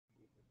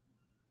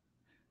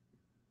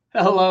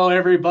Hello,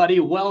 everybody.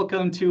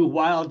 Welcome to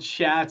Wild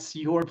Chats,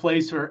 your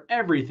place for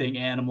everything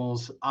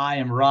animals. I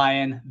am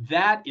Ryan.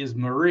 That is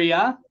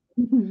Maria.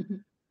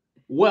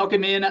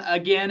 Welcome in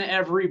again,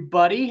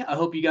 everybody. I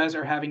hope you guys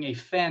are having a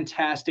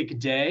fantastic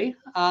day.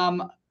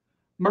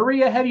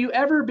 Maria, have you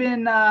ever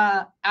been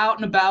out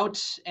and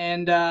about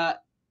and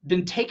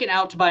been taken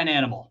out by an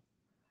animal?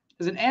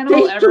 Has an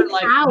animal ever Taken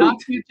like out.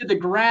 knocked you to the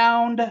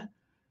ground,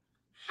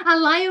 A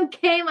lion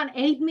came and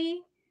ate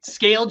me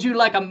scaled you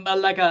like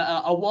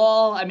a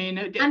wall? I mean,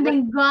 and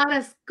then got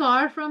a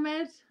scar from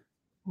it,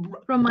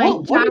 from my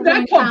what did jaguar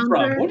that come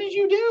from? encounter. What did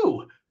you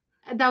do?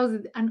 That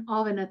was an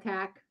oven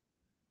attack.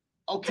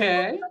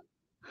 Okay.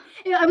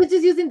 I was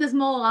just using the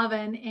small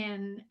oven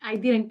and I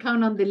didn't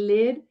count on the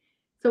lid.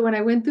 So when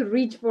I went to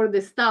reach for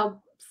the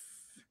stub,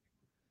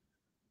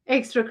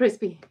 extra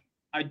crispy.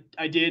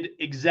 I did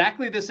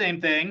exactly the same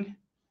thing,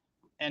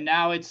 and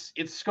now it's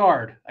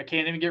scarred. I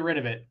can't even get rid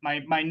of it.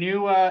 My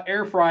new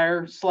air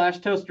fryer slash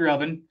toaster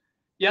oven.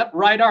 Yep,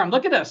 right arm.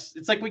 Look at us.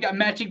 It's like we got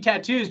matching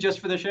tattoos just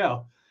for the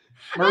show.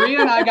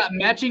 Maria and I got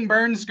matching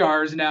burn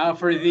scars now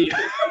for the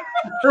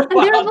for And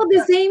they're wild. about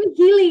the same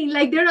healing.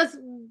 Like they're a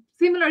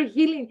similar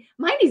healing.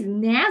 Mine is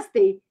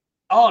nasty.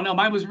 Oh no,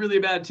 mine was really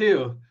bad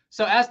too.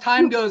 So as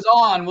time goes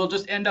on, we'll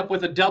just end up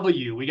with a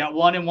W. We got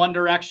one in one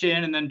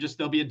direction, and then just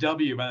there'll be a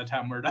W by the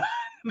time we're done.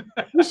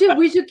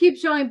 We should keep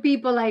showing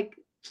people like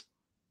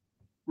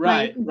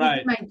Right, this is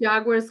right. my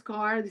jaguar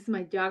scar. This is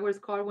my jaguar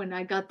scar when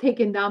I got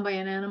taken down by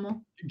an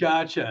animal.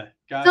 Gotcha,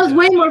 So it's gotcha.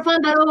 way more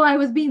fun that I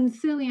was being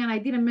silly and I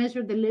didn't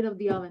measure the lid of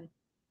the oven.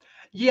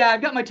 Yeah,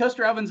 I've got my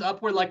toaster ovens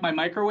up where like my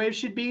microwave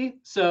should be.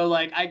 So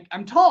like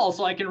I'm tall,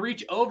 so I can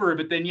reach over,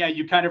 but then yeah,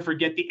 you kind of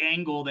forget the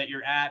angle that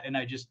you're at, and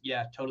I just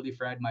totally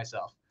fried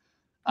myself.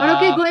 But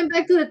okay, Um, going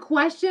back to the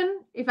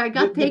question, if I the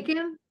got the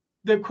taken,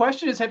 the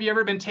question is, have you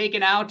ever been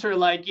taken out or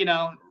like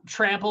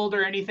trampled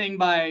or anything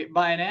by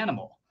an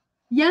animal?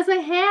 yes, I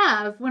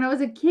have. When I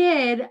was a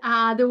kid,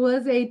 there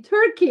was a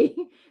turkey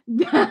A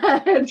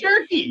that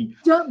turkey.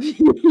 jumped.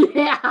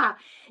 Yeah,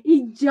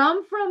 he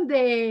jumped from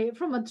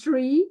a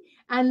tree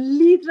and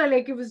literally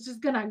like it was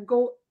just gonna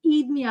go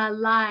eat me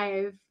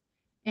alive.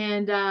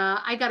 And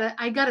I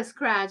got a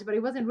scratch, but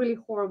it wasn't really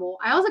horrible.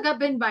 I also got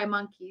bitten by a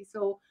monkey,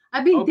 so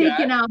I've been Okay.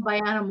 taken out by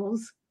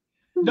animals.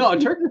 No,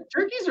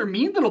 turkeys are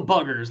mean little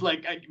buggers.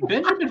 Like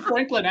Benjamin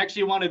Franklin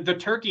actually wanted the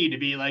turkey to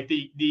be like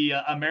the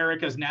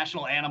America's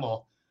national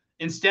animal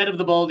instead of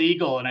the bald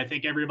eagle. And I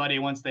think everybody,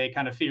 once they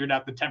kind of figured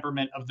out the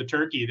temperament of the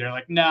turkey, they're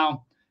like,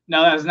 no,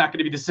 no, that is not going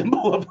to be the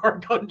symbol of our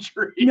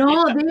country.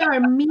 No, they are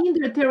mean,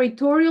 they're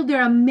territorial,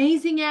 they're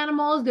amazing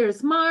animals, they're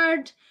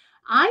smart.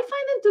 I find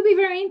them to be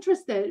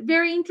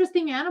very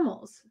interesting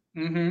animals.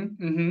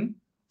 Mm-hmm. Mm-hmm.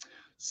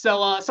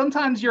 So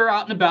sometimes you're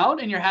out and about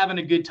and you're having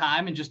a good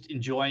time and just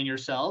enjoying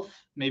yourself.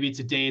 Maybe it's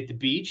a day at the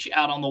beach,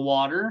 out on the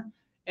water,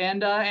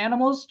 and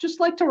animals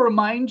just like to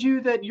remind you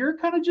that you're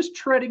kind of just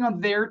treading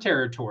on their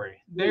territory.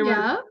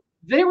 Yeah,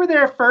 They were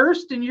there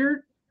first, and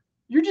you're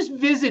just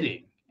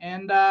visiting.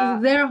 And this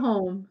is their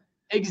home.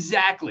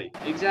 exactly,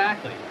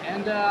 exactly.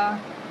 And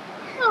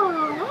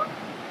Oh,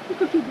 look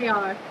how cute they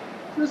are.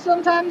 so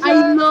sometimes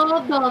I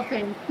love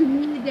dolphins. To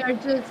me, they're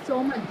just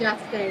so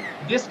majestic.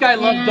 this guy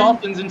loved And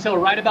dolphins until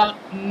right about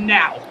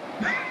now.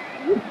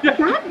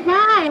 that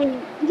guy,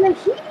 like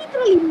he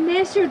literally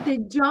measured the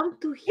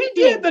jump to He hit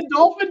did. it. The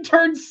dolphin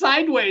turned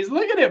sideways.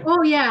 Look at him.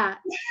 Oh yeah.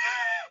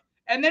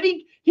 And then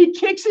he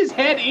kicks his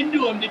head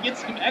into him to get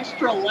some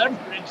extra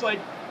leverage. Like,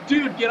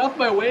 dude, get off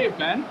my wave,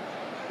 man.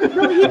 No,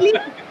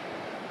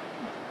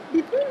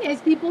 the thing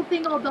is, people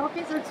think, oh,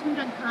 dolphins are sweet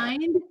and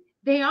kind.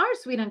 They are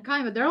sweet and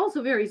kind, but they're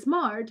also very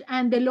smart.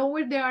 And the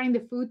lower they are in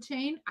the food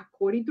chain,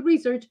 according to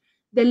research,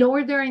 the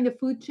lower they are in the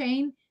food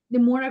chain, the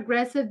more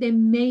aggressive they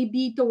may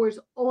be towards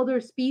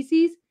other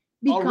species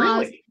Oh,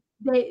 because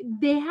really?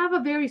 they have a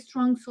very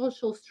strong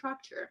social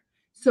structure.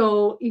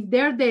 So if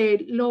they're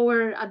the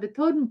lower at the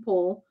totem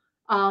pole,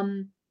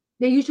 um,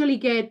 they usually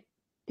get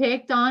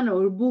picked on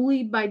or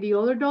bullied by the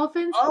other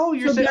dolphins. Oh,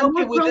 you're So saying they're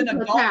okay more within prone a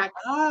to dolphin. attack.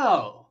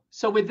 Oh,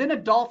 so within a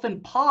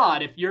dolphin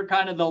pod, if you're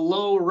kind of the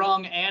low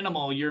rung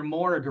animal, you're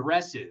more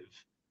aggressive.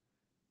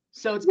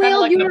 So it's kind of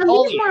Well, like you're at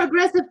least more Napoleon.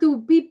 aggressive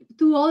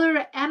to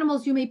other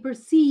animals you may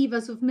perceive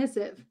as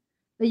submissive.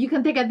 That you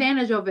can take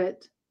advantage of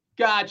it.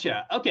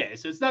 Gotcha. Okay,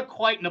 so it's not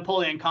quite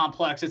Napoleon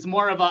complex. It's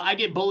more of a I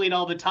get bullied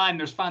all the time.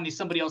 There's finally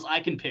somebody else I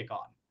can pick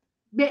on.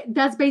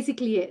 That's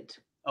basically it.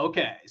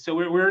 Okay, so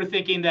we're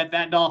thinking that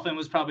that dolphin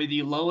was probably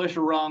the lowest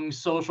rung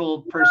social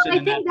No, person I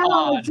in that think that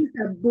one was pod. just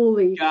a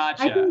bully. I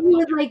Gotcha. think he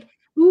was Okay. like,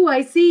 "Ooh,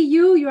 I see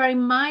you. You are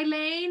in my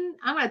lane.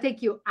 I'm gonna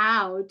take you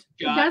out."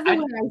 Got That's the I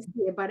way I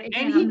see it. But and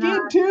again, he I'm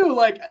not did too.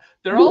 Like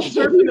they're all being a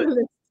surfing.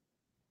 realist.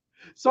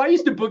 So I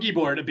used to boogie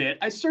board a bit.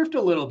 I surfed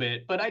a little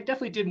bit, but I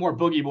definitely did more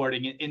boogie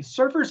boarding. And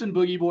surfers and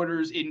boogie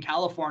boarders in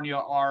California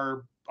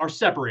are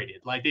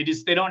separated. Like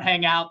they don't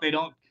hang out. They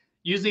don't.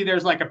 Usually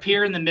there's like a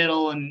pier in the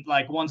middle and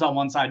like one's on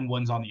one side and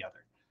one's on the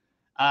other.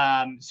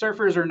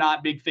 Surfers are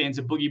not big fans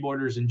of boogie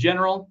boarders in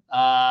general.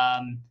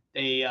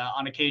 They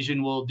on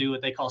occasion will do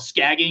what they call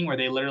skagging, where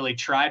they literally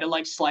try to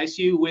like slice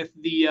you with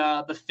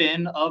the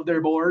fin of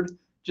their board,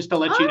 just to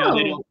let you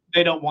know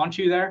they don't want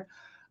you there.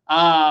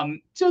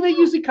 So they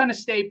usually kind of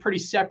stay pretty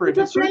separate.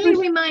 It's a friendly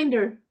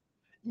reminder.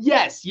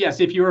 Yes.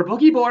 If you're a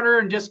boogie boarder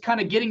and just kind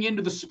of getting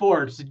into the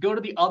sports, go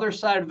to the other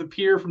side of the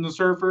pier from the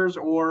surfers,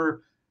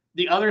 or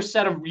the other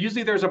set of,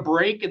 usually there's a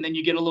break and then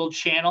you get a little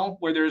channel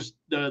where there's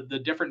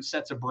the different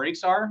sets of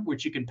breaks are,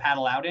 which you can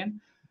paddle out in.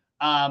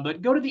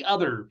 But go to the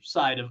other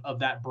side of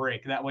that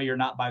break. That way you're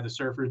not by the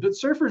surfers. But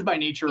surfers by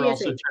nature are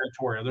also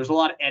territorial. There's a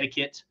lot of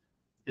etiquette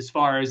as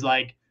far as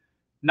like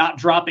not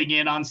dropping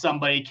in on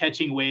somebody,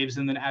 catching waves.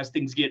 And then as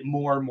things get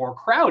more and more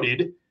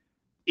crowded,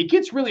 it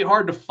gets really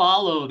hard to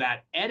follow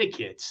that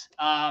etiquette.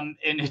 And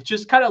it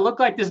just kind of looked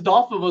like this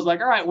dolphin was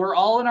like, all right, we're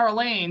all in our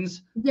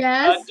lanes.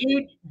 Yes.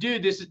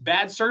 Dude, this is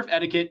bad surf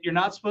etiquette. You're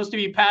not supposed to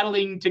be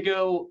paddling to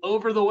go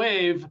over the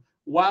wave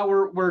while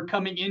we're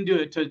coming into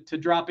it to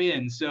drop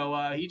in.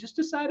 So he just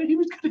decided he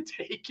was going to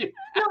take it.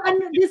 No,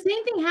 and the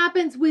same thing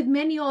happens with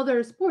many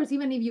other sports.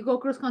 Even if you go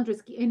cross-country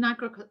skiing, not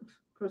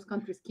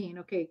cross-country skiing.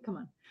 Okay, come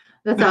on.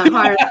 That's a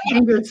hard,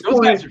 dangerous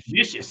sport. Those guys are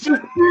vicious.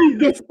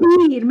 The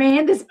speed,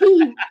 man, the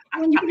speed.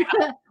 When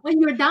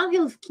you're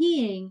downhill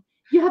skiing,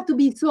 you have to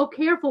be so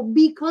careful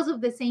because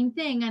of the same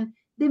thing. And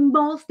the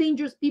most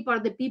dangerous people are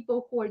the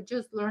people who are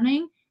just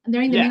learning, and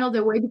they're in the middle of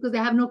the way because they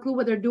have no clue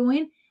what they're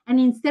doing. And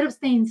instead of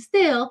staying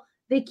still,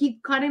 they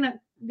keep cutting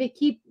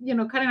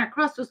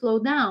across to slow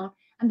down,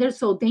 and they're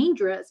so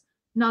dangerous.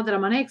 Not that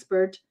I'm an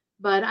expert,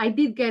 but I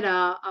did get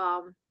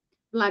a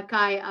black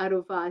eye out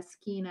of a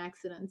skiing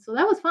accident, so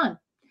that was fun.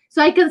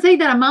 So I can say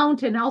that a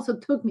mountain also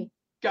took me.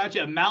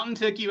 Gotcha. A mountain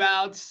took you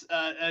out.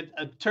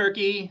 A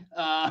turkey.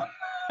 Oh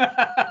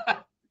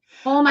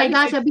my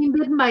gosh! I've been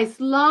bitten by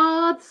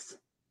sloths.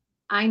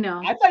 I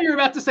know. I thought you were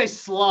about to say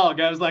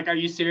slug. I was like, are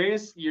you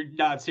serious? You're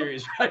not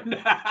serious right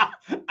now.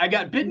 I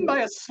got bitten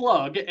by a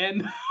slug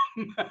and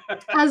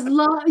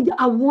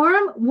a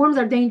worm. Worms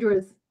are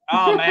dangerous.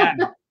 Oh man.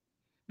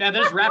 Now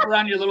just wrap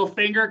around your little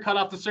finger, cut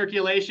off the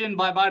circulation,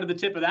 bye-bye to the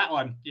tip of that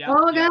one. Yeah.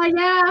 Oh god,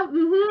 yeah.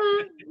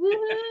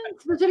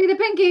 Especially the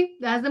pinky.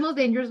 That's the most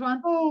dangerous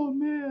one. Oh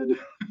man.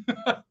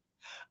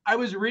 I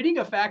was reading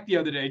a fact the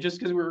other day, just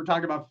because we were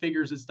talking about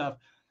fingers and stuff.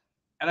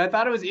 And I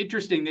thought it was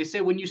interesting. They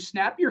say when you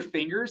snap your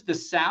fingers, the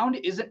sound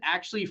isn't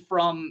actually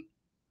from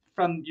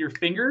your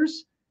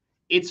fingers.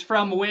 It's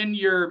from when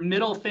your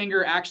middle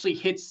finger actually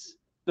hits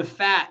the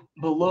fat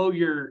below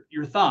your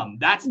thumb.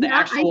 That's the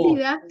actual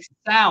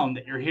sound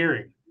that you're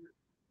hearing.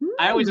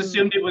 I always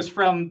assumed it was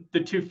from the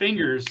two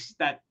fingers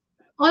that.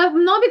 Well,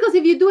 no, because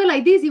if you do it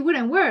like this, it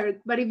wouldn't work.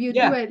 But if you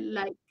do it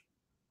like.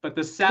 But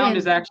the sound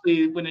is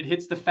actually when it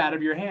hits the fat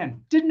of your hand.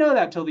 Didn't know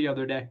that till the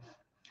other day.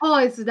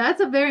 Oh,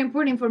 that's a very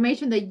important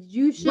information that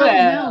you should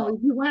know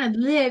if you want to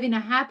live in a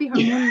happy,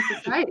 harmonious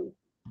society.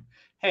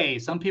 Hey,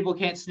 some people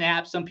can't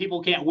snap, some people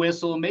can't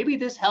whistle. Maybe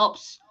this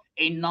helps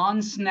a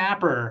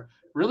non-snapper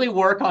really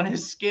work on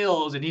his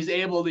skills, and he's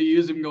able to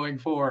use them going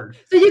forward.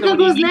 So you can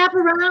go snap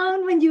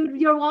around when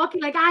you're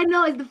walking, like, I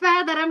know it's the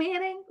fat that I'm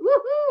hitting.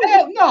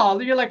 Woohoo! No,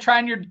 you're like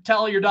trying to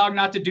tell your dog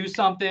not to do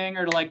something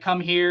or to like come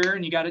here,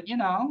 and you got to,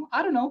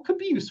 I don't know, could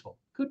be useful.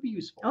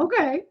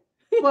 Okay.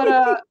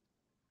 But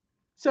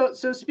so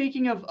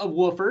speaking of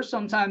woofers,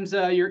 sometimes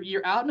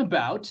you're out and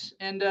about,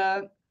 and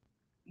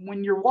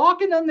when you're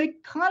walking them, they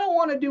kind of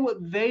want to do what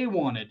they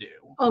want to do.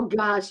 Oh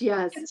gosh,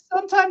 yes. And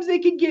sometimes they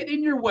can get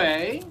in your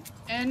way,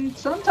 and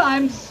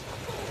sometimes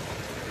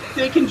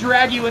they can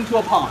drag you into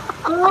a pond.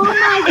 Oh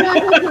my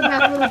God, that's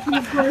that little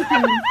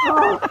person.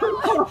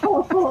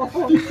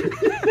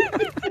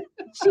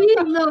 She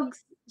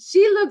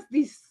looks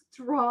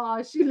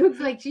distraught. She looks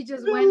like she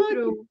just went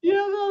through.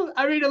 Yeah,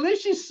 I mean, at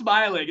least she's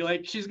smiling.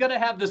 Like she's gonna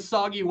have the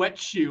soggy wet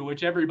shoe,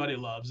 which everybody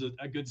loves,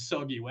 a good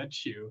soggy wet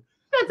shoe.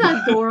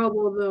 That's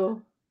adorable,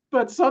 though.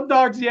 But some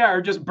dogs,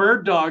 are just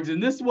bird dogs,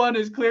 and this one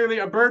is clearly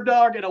a bird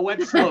dog in a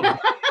wet slope.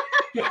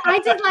 I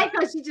just like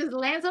how she just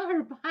lands on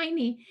her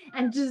piney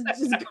and just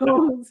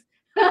goes.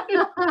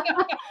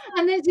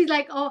 And then she's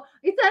like, "Oh,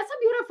 is that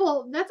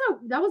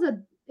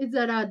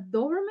a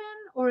Doberman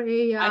or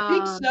a?" I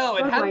think so.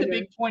 It had the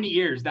big pointy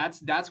ears.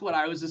 That's what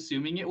I was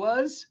assuming it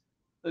was.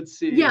 Let's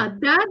see. Yeah,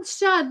 that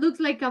shot looks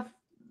like a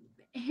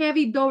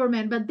heavy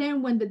Doberman, but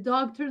then when the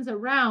dog turns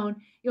around,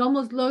 it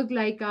almost looked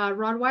like a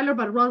Rottweiler,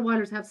 but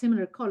Rottweilers have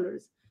similar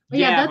colors. But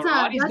that's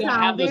don't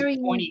have those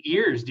pointy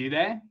ears, do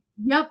they?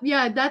 Yep,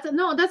 yeah, that's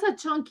a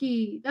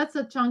chunky. That's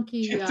a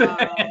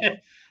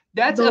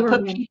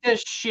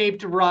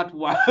pepita-shaped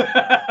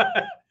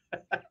Rottweiler.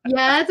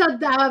 Yeah, that's a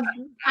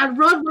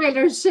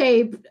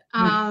Rottweiler-shaped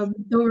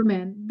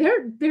Doberman.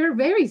 They're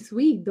very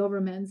sweet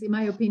Dobermans, in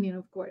my opinion,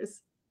 of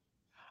course.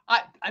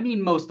 I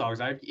mean, most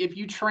dogs. If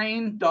you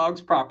train dogs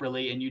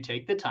properly and you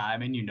take the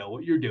time and you know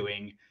what you're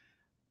doing,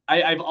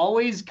 I've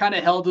always kind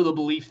of held to the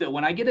belief that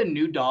when I get a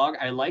new dog,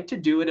 I like to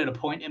do it at a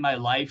point in my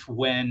life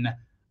when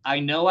I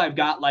know I've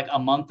got like a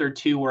month or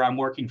two where I'm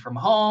working from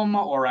home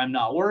or I'm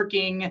not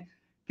working.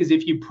 Because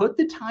if you put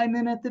the time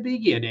in at the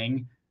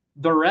beginning,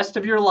 the rest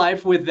of your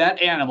life with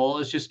that animal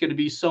is just going to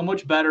be so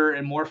much better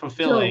and more So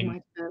fulfilling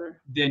much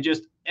better. than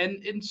just,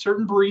 and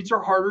certain breeds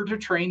are harder to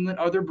train than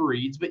other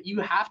breeds, but you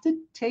have to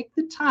take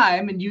the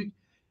time, and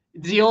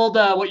the old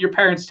what your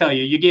parents tell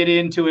you, you get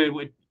into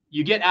it,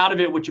 you get out of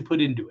it what you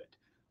put into it,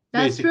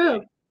 That's basically. true.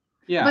 But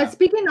Yeah.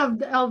 speaking of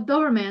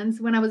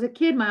Dobermans, when I was a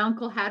kid, my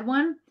uncle had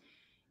one,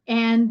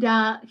 and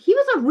he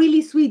was a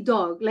really sweet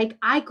dog. Like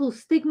I could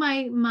stick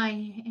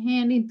my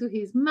hand into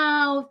his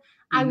mouth.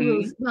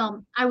 Mm-hmm.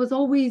 I was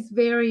always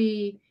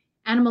very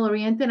animal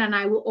oriented, and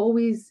I would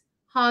always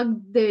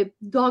hug the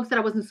dogs that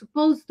I wasn't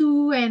supposed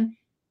to. And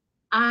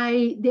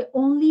the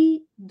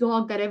only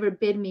dog that ever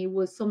bit me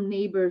was some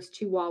neighbor's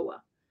Chihuahua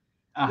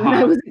when I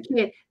Uh-huh. was a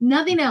kid.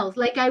 Nothing else.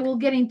 Like I will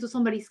get into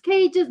somebody's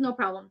cages, no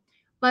problem.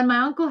 But my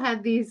uncle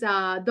had this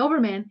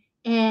Doberman,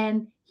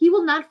 and he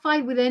will not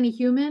fight with any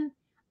human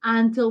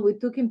until we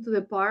took him to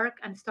the park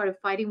and started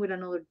fighting with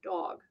another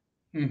dog.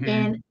 And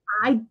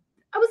Mm-hmm.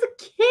 I was a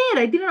kid.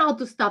 I didn't know how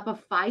to stop a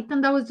fight,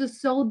 and that was just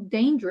so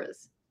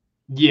dangerous.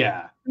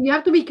 Yeah. You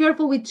have to be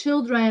careful with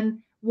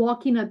children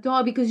walking a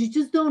dog because you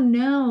just don't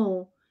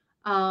know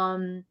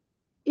um,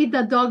 if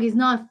the dog is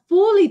not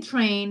fully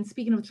trained.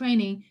 Speaking of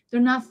training,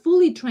 they're not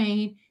fully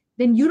trained.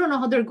 Then you don't know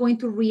how they're going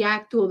to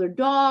react to other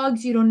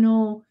dogs. You don't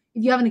know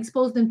if you haven't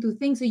exposed them to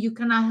things, so you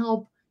cannot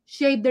help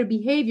shape their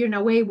behavior in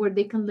a way where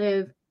they can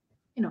live,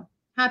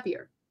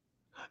 happier.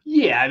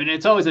 Yeah, I mean,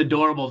 it's always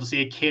adorable to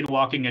see a kid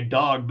walking a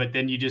dog, but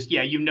then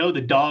yeah,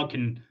 the dog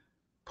can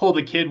pull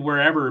the kid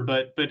wherever,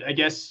 but I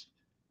guess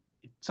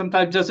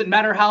sometimes it doesn't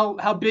matter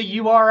how big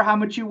you are, how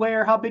much you weigh,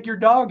 or how big your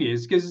dog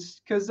is,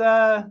 because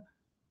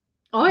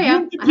Oh you yeah,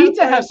 and I have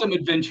Pizza heard. have some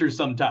adventures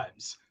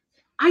sometimes.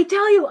 I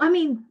tell you, I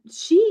mean,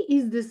 she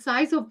is the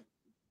size of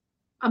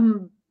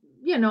um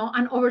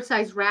an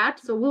oversized rat,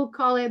 so we'll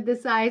call it the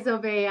size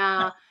of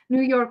a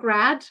New York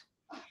rat,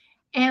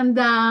 and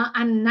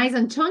nice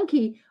and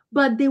chunky.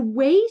 But the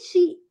way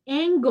she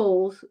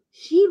angles,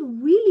 she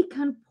really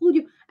can pull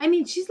you. I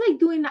mean, she's like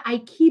doing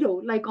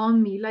aikido like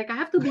on me. Like I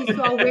have to be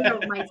so aware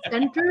of my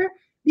center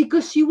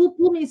because she will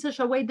pull me in such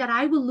a way that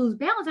I will lose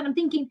balance. And I'm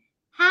thinking,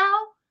 how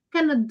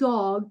can a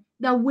dog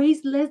that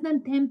weighs less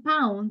than 10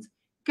 pounds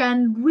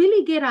can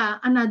really get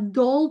an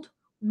adult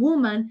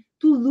woman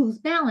to lose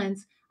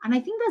balance? And I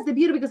think that's the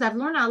beauty because I've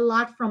learned a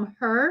lot from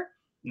her,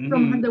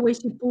 Mm-hmm. the way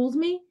she pulls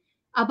me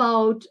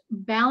about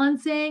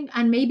balancing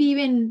and maybe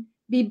even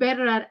be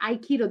better at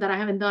aikido that I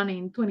haven't done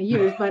in 20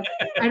 years. But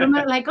I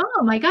remember like,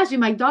 oh my gosh, if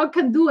my dog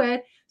can do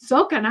it,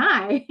 so can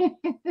I.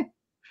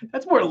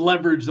 That's more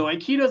leverage, though.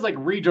 Aikido's like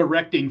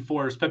redirecting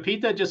force.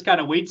 Pepita just kind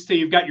of waits till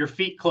you've got your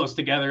feet close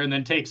together and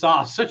then takes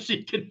off so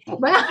she can pull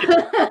Well,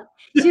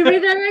 you. she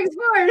redirects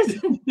first.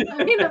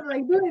 I mean, I'm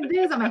like doing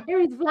this, and my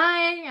hair is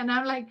flying, and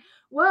I'm like,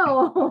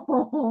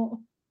 whoa.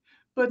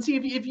 But see,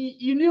 if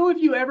you knew if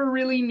you ever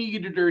really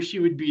needed her, she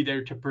would be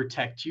there to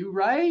protect you,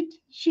 right?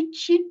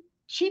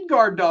 She'd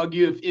guard dog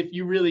you if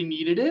you really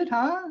needed it,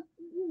 huh?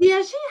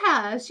 Yeah, she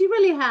has. She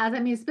really has. I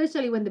mean,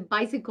 especially when the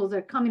bicycles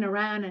are coming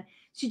around and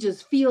she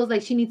just feels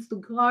like she needs to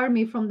guard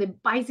me from the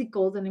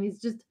bicycles. And it's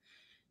just,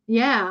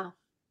 yeah,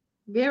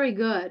 very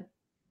good.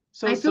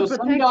 So I feel so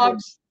some protected.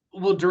 dogs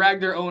will drag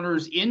their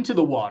owners into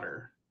the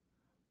water.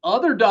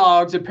 Other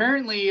dogs,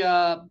 apparently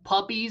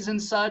puppies and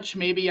such,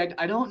 maybe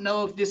I don't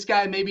know if this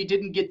guy maybe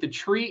didn't get the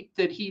treat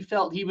that he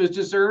felt he was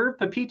deserved.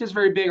 Pepita's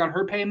very big on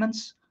her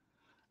payments.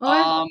 Oh,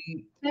 yeah. Um,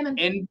 Lemons.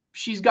 and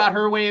she's got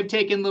her way of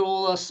taking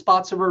little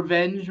spots of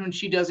revenge when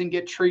she doesn't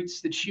get treats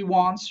that she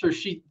wants or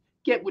she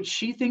get what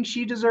she thinks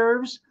she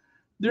deserves.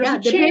 There's a Yeah,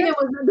 the payment chance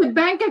was, the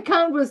bank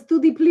account was too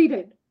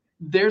depleted.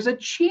 there's a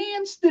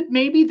chance that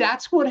maybe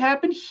that's what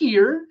happened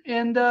here,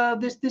 and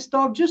this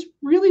dog just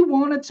really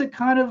wanted to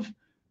kind of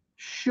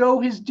show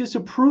his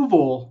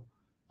disapproval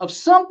of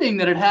something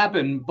that had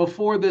happened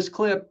before this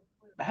clip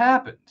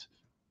happened.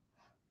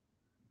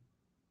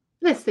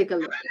 Let's take a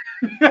look.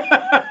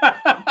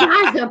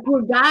 Gosh, that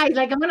poor guy.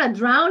 Like, I'm going to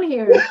drown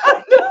here.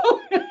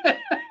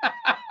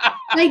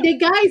 Like, the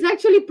guy is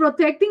actually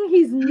protecting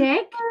his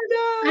neck.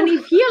 And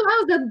if he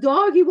allows the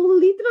dog, he will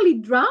literally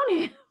drown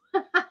him.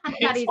 That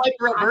It's is like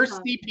reverse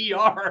awesome.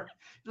 CPR.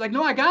 Like,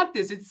 no, I got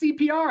this. It's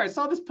CPR. I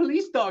saw this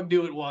police dog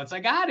do it once. I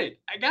got it.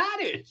 I got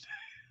it.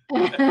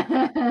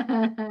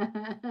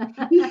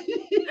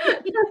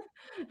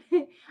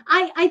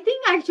 I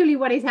think actually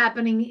what is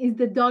happening is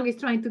the dog is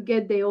trying to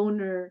get the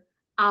owner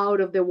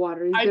out of the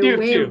water. Is I the do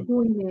way of too.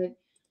 doing it.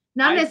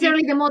 Not I think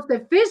necessarily the most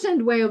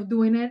efficient way of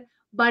doing it,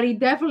 but it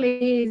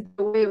definitely is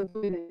the way of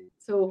doing it.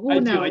 So I who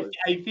do. knows?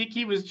 I think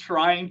he was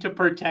trying to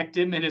protect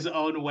him in his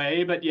own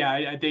way, but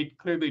yeah, they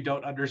clearly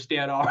don't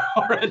understand our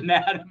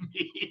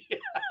anatomy.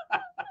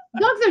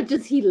 Dogs are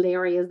just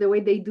hilarious the way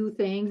they do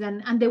things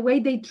and the way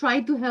they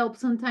try to help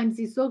sometimes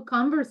is so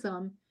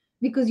cumbersome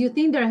because you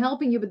think they're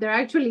helping you, but they're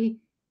actually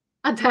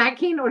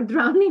attacking or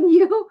drowning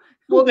you.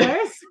 Well,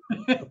 Worse.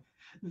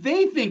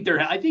 they think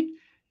they're. I think,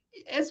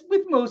 as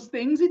with most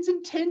things, it's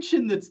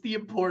intention that's the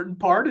important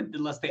part.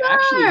 Unless they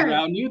actually Sure.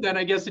 drown you, then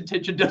I guess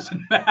intention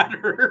doesn't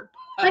matter.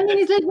 I mean, But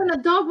it's like when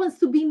a dog wants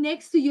to be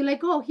next to you, like,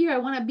 oh, here, I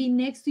want to be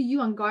next to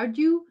you and guard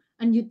you.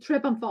 and you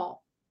trip and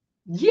fall.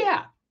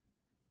 Yeah.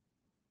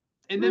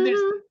 And then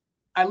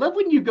I love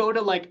when you go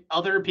to like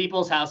other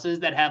people's houses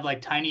that have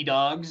like tiny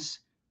dogs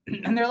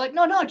and they're like,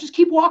 no, just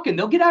keep walking.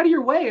 They'll get out of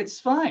your way. It's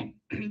fine.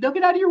 They'll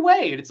get out of your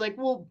way. And it's like,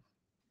 well.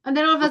 And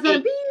then all of a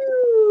sudden,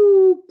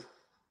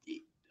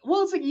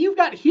 well, it's like you've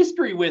got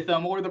history with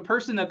them, or the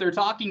person that they're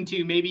talking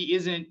to maybe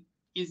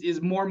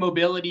is more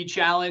mobility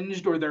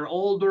challenged, or they're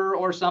older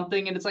or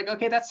something. And it's like,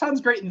 okay, that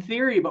sounds great in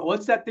theory, but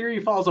once that theory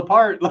falls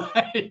apart,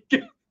 like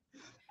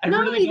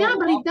not only that,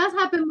 but it does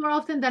happen more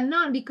often than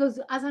not, because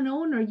as an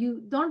owner,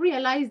 you don't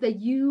realize that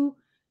you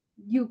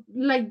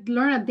like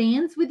learn a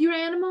dance with your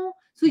animal.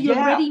 So you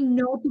already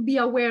know to be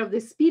aware of the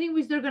speed in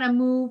which they're going to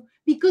move,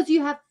 because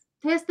you have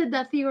tested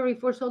that theory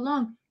for so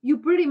long. You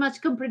pretty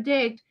much can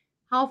predict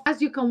how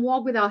fast you can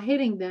walk without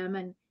hitting them,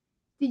 and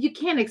you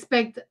can't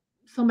expect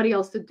somebody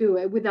else to do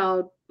it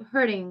without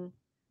hurting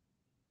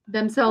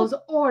themselves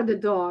or the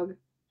dog.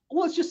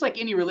 Well, it's just like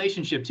any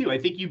relationship too. I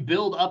think you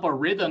build up a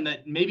rhythm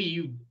that maybe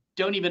you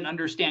don't even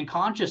understand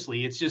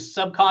consciously. It's just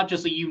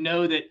subconsciously, you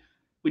know that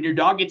when your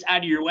dog gets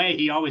out of your way,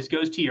 he always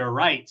goes to your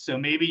right. So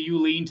maybe you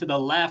lean to the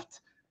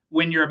left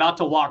when you're about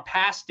to walk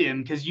past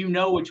him, because you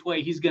know which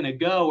way he's going to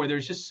go. Or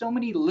there's just so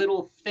many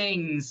little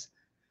things.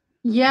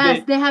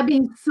 Yes, there have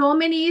been so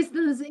many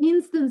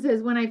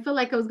instances when I felt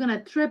like I was going to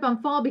trip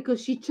and fall because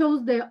she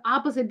chose the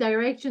opposite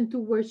direction to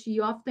where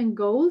she often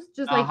goes,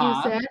 just like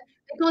you said.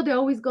 They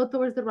always go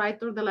towards the right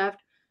or the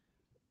left.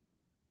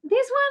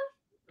 This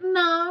one,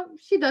 no,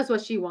 she does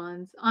what she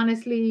wants,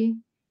 honestly.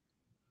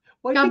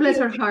 Well, God bless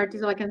her heart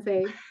is all I can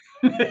say.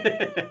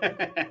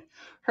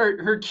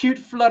 her cute,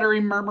 fluttery,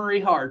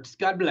 murmury heart.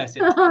 God bless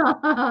it.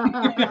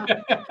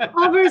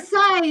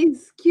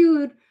 Oversized,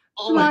 cute,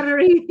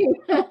 fluttery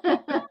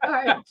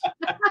heart.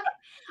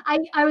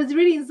 I was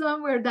reading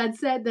somewhere that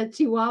said that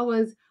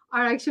Chihuahuas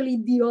are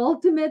actually the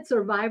ultimate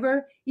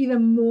survivor,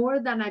 even more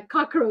than a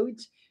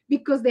cockroach,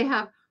 because they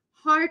have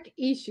heart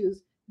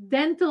issues,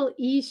 dental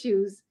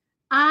issues,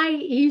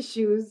 eye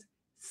issues,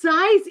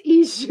 size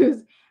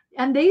issues,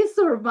 and they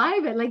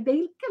survive it. Like,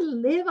 they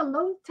can live a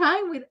long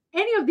time with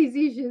any of these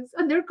issues,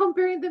 and they're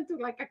comparing them to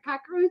like a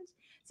cockroach.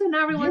 So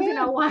now every once in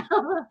a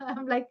while,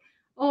 I'm like,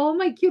 oh,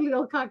 my cute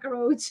little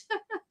cockroach.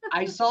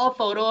 I saw a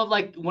photo of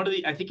like one of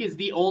the, I think it's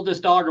the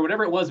oldest dog or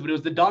whatever it was, but it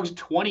was the dog's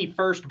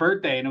 21st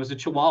birthday, and it was a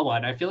Chihuahua.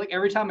 And I feel like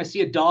every time I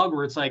see a dog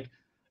where it's like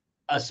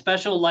a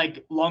special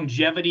like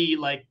longevity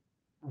like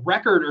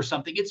record or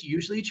something, it's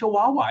usually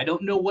Chihuahua. I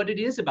don't know what it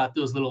is about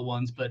those little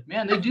ones, but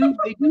man, they do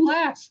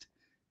last.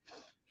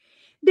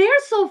 They're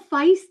so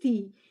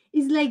feisty.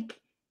 It's like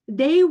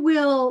they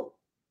will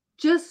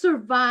just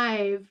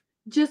survive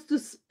just to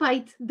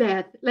spite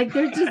death. Like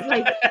they're just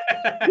like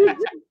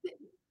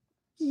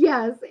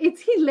yes,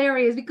 it's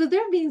hilarious, because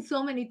there have been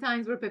so many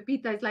times where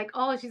Pepita is like,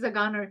 oh, she's a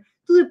goner,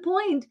 to the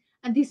point,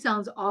 and this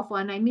sounds awful,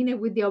 and I mean it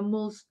with the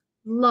utmost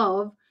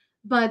love,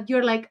 but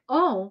you're like,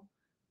 oh,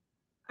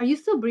 are you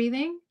still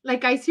breathing?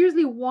 Like, I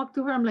seriously walk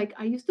to her, I'm like,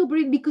 are you still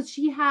breathing? Because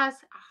she has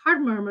a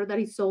heart murmur that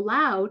is so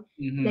loud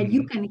that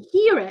you can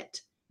hear it.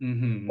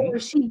 Or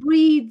she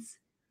breathes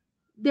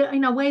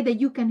in a way that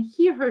you can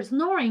hear her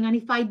snoring, and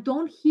if I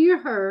don't hear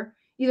her,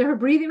 either her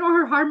breathing or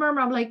her heart murmur,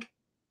 I'm like,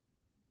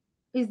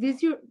 is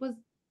this your was?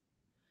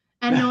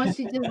 And no,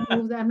 she just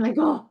moves. I'm like,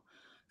 oh,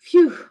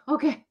 phew,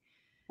 okay.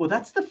 Well,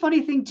 that's the funny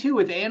thing too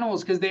with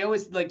animals, because they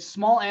always, like,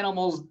 small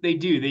animals, they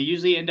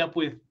usually end up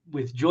with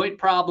joint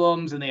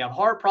problems, and they have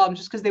heart problems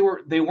just because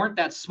they weren't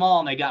that small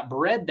and they got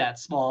bred that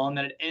small, and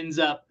then it ends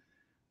up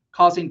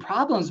causing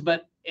problems.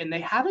 And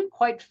they haven't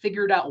quite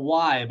figured out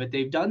why, but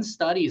they've done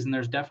studies, and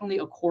there's definitely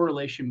a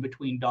correlation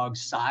between dog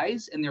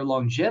size and their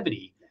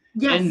longevity.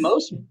 Yes. And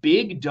most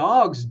big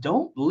dogs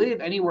don't live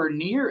anywhere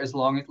near as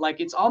long. Like,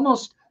 it's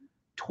almost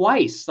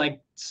twice.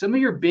 Like, some of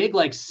your big,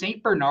 like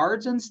Saint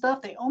Bernards and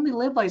stuff, they only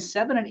live like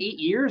 7 and 8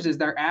 years is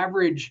their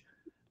average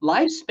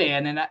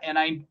lifespan. And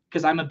I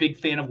because I'm a big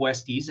fan of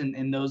Westies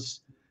and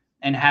those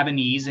and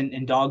Havanese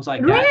and dogs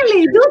like that.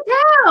 Really? Do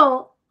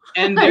tell.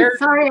 And they're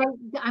sorry,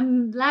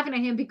 I'm laughing at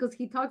him because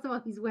he talks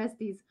about his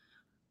Westies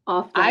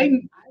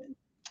often.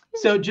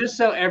 So just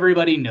so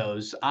everybody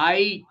knows,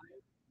 I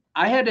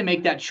had to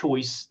make that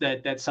choice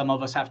that some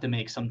of us have to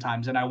make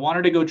sometimes, and I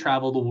wanted to go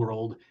travel the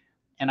world,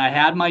 and I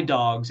had my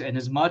dogs, and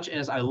as much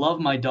as I love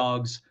my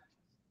dogs,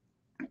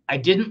 I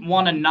didn't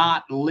want to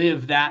not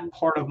live that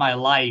part of my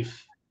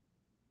life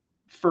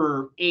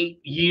for 8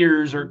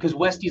 years, or because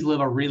Westies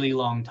live a really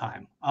long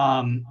time.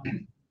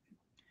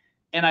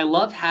 And I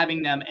love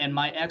having them, and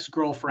my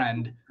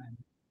ex-girlfriend,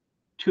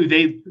 who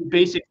they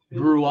basically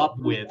grew up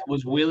with,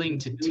 was willing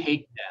to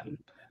take them.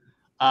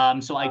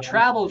 So I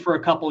traveled for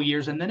a couple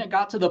years, and then it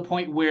got to the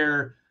point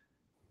where,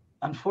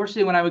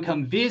 unfortunately, when I would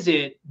come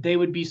visit, they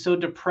would be so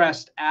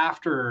depressed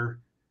after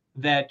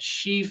that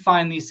she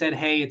finally said,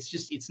 hey,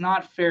 it's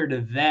not fair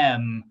to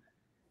them.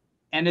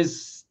 And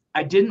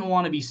I didn't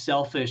want to be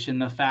selfish in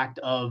the fact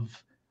of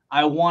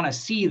I want to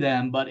see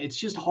them, but it's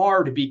just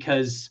hard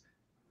because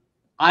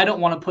I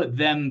don't want to put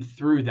them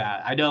through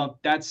that.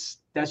 That's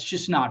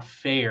just not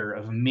fair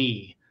of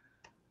me.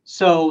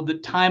 So the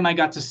time I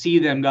got to see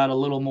them got a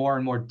little more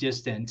and more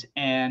distant.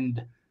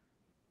 And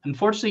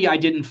unfortunately, I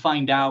didn't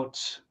find out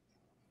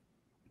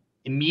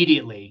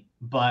immediately.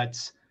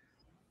 But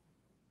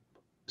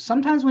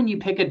sometimes when you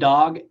pick a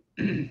dog,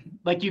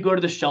 like you go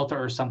to the shelter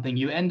or something,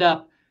 you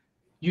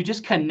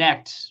just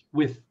connect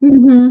with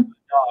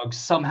dogs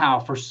somehow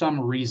for some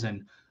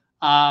reason.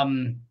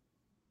 And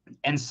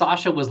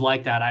Sasha was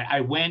like that.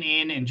 I went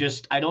in and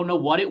just, I don't know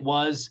what it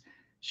was.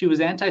 She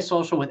was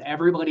antisocial with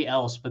everybody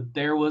else, but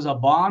there was a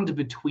bond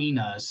between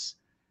us.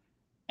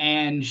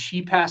 And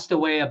she passed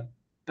away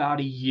about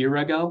a year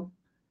ago.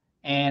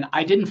 And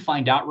I didn't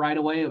find out right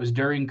away. It was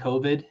during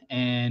COVID,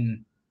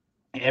 and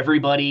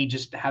everybody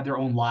just had their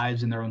own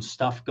lives and their own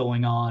stuff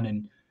going on,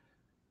 and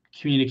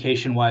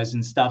communication wise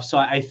and stuff. So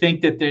I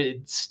think that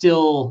it's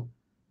still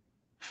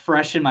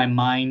fresh in my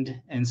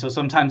mind. And so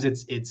sometimes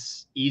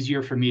it's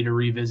easier for me to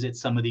revisit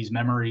some of these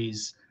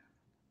memories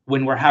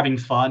when we're having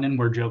fun and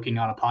we're joking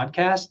on a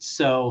podcast.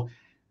 So,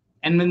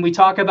 and when we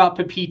talk about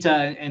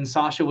Pepita, and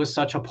Sasha was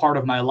such a part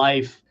of my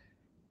life,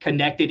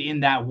 connected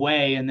in that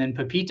way. And then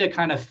Pepita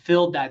kind of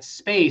filled that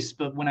space.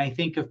 But when I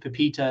think of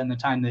Pepita and the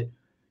time that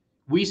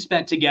we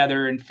spent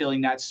together and filling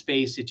that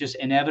space, it just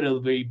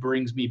inevitably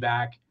brings me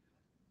back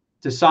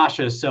to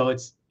Sasha. So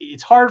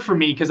it's hard for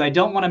me because I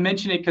don't want to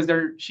mention it because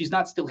she's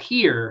not still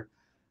here,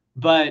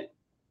 but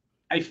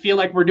I feel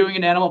like we're doing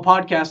an animal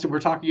podcast and we're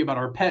talking about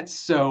our pets.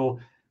 So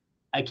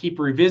I keep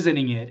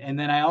revisiting it. And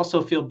then I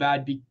also feel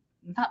bad,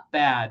 not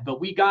bad, but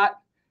I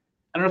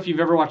don't know if you've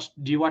ever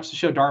do you watch the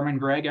show Dharma and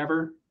Greg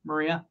ever,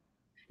 Maria?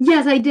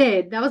 Yes, I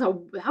did. That was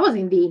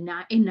in the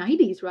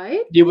 90s,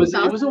 right? It was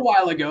a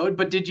while ago,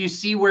 but did you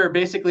see where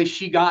basically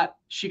she got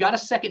a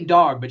second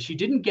dog, but she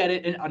didn't get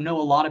it? And I know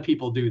a lot of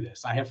people do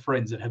this. I have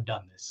friends that have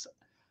done this.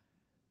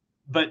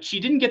 But she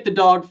didn't get the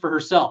dog for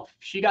herself.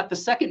 She got the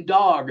second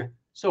dog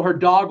so her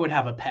dog would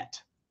have a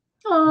pet.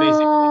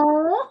 Basically.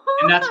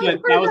 And that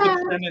was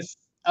the premise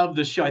of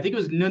the show. I think it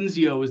was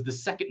Nunzio was the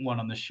second one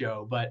on the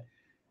show, but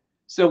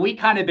so we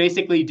kind of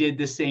basically did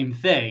the same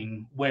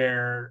thing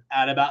where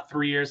at about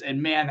 3 years,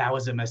 and man, that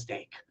was a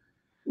mistake.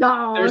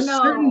 There's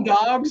certain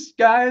dogs,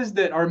 guys,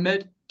 that are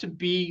meant to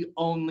be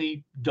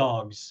only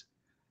dogs.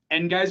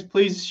 And guys,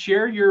 please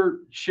share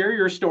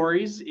your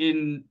stories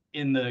in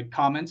the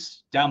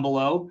comments down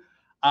below,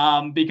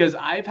 because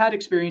I've had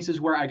experiences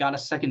where I got a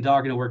second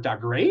dog and it worked out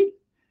great,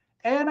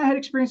 and I had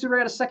experiences where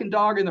I got a second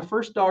dog and the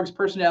first dog's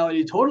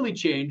personality totally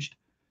changed,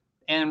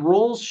 and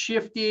roles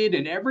shifted,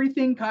 and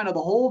everything, kind of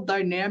the whole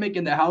dynamic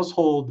in the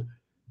household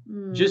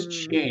just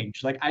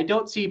changed. Like I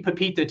don't see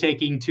Pepita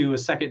taking to a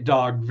second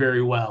dog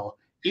very well.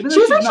 Even though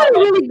she was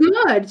actually really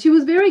good. She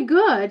was very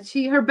good.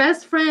 Her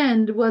best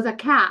friend was a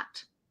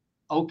cat.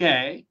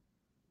 Okay.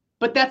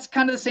 But that's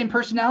kind of the same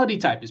personality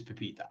type as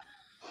Pepita.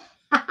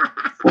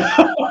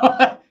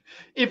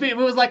 If it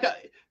was like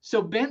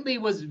so Bentley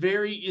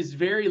is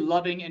very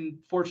loving, and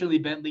fortunately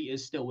Bentley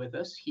is still with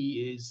us.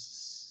 He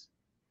is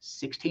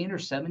 16 or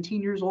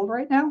 17 years old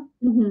right now.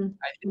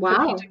 Mm-hmm.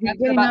 Wow.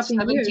 About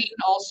 17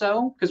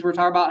 also, because we're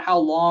talking about how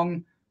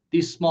long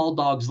these small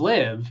dogs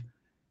live.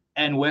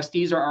 And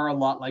Westies are a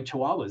lot like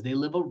Chihuahuas. They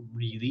live a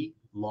really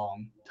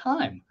long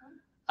time.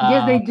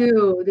 Yes, they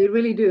do. They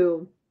really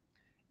do.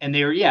 And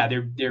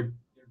they're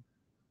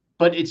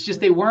but it's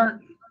just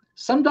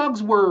some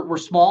dogs were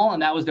small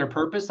and that was their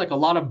purpose. Like a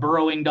lot of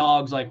burrowing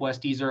dogs like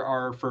Westies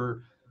are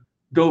for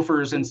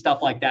gophers and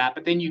stuff like that.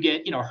 But then you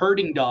get,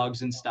 herding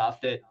dogs and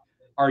stuff that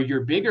are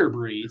your bigger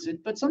breeds.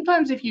 But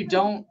sometimes if you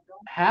don't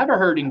have a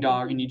herding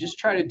dog and you just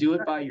try to do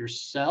it by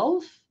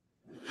yourself,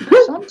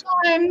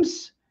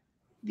 sometimes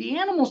the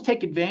animals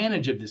take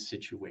advantage of this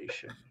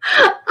situation.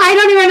 I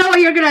don't even know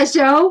what you're going to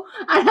show.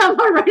 And I'm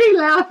already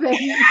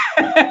laughing.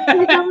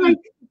 I'm like,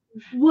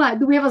 what?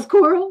 Do we have a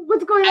squirrel?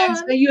 What's going on?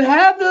 So you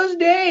have those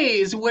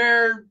days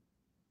where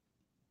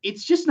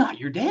it's just not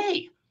your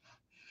day.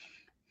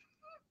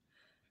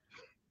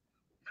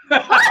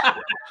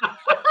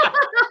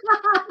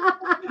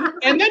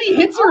 And then he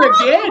hits her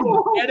again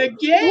and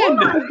again. Oh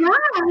my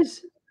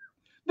gosh.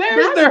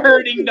 There's the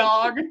herding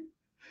dog.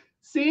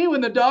 See,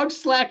 when the dog's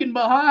slacking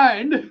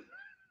behind.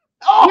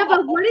 Oh! Yeah,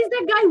 but what is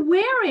that guy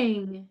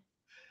wearing?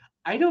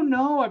 I don't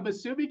know. I'm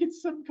assuming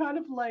it's some kind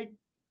of like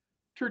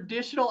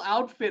traditional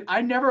outfit.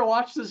 I never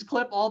watched this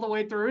clip all the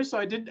way through, so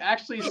I didn't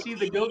actually see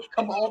the goat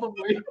come all the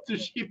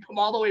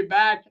way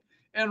back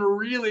and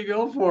really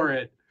go for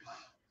it.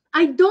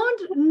 I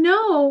don't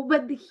know,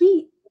 but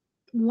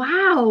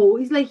wow,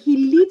 it's like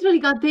he literally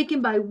got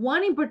taken by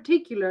one in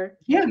particular.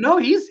 Yeah, no,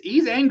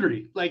 he's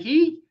angry. Like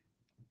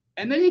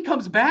and then he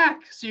comes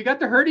back. So you got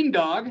the herding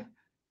dog,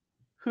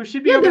 who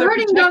should be over there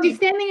protecting. The herding dog is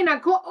standing in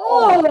a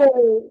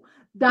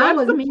that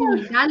was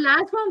mean. That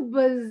last one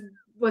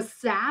was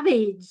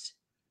savage.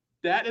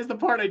 That is the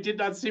part I did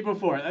not see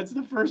before. That's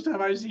the first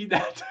time I've seen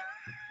that.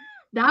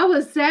 That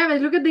was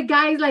savage. Look at the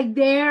guys like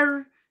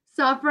they're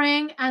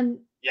suffering and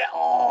yeah.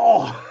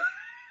 Oh.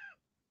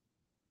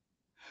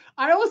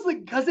 I always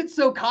think because it's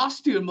so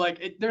costume,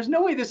 like there's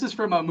no way this is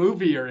from a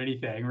movie or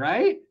anything,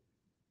 right?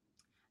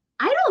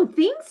 I don't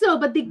think so,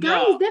 but the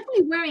guy No, is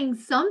definitely wearing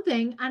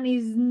something and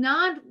is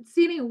not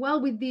sitting well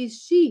with these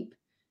sheep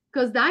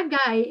because that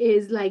guy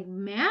is like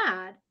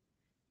mad.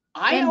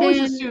 I And always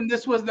then assumed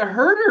this was the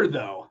herder,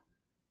 though.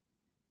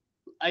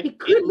 it It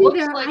could be looks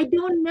there. like, I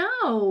don't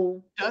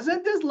know.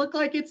 doesn't this look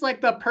like it's like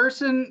the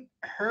person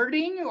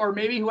herding, or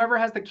maybe whoever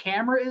has the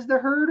camera is the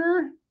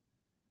herder?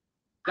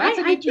 That's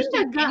an I think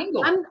interesting that guy,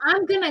 angle.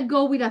 I'm gonna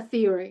go with a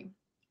theory.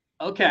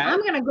 Okay.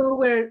 I'm gonna go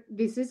where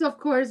this is, of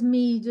course,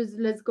 me just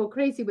let's go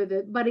crazy with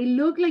it. But it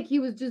looked like he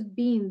was just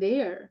being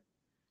there.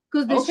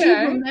 Because the sheep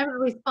will Okay. never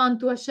respond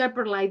to a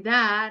shepherd like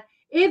that.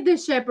 If the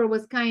shepherd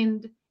was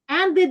kind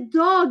and the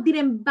dog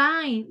didn't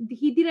bind,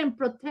 he didn't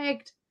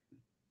protect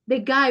the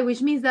guy,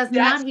 which means that's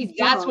not his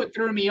That's dog. what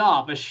threw me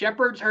off. A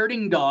shepherd's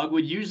herding dog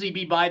would usually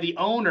be by the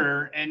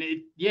owner, and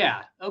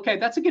yeah. Okay,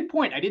 that's a good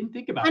point. I didn't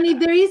think about And if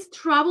that. there is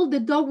trouble, the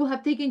dog will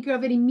have taken care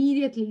of it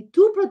immediately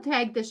to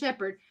protect the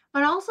shepherd.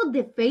 But also,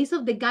 the face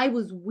of the guy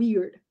was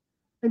weird.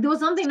 Like there was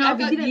something See, I off.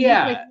 It thought, didn't look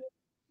yeah, like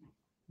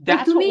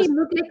that's to what me, was, it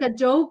looked like a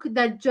joke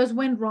that just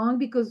went wrong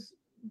because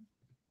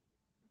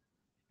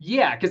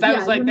yeah, because I yeah,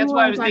 was your like, that's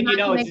why I neurons was are thinking,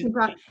 not oh,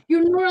 connecting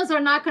your neurons are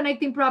not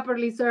connecting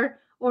properly, sir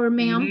or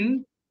ma'am. mm-hmm.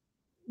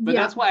 But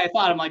Yeah. that's why I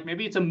thought, I'm like,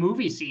 maybe it's a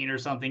movie scene or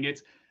something.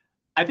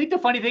 I think the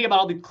funny thing about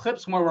all the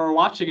clips when we're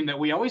watching them that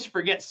we always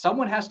forget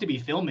someone has to be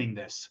filming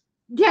this.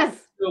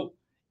 Yes. So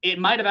it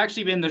might have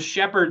actually been the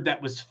shepherd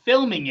that was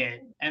filming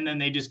it, and then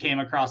they just came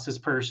across this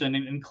person.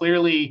 And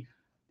clearly,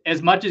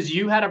 as much as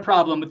you had a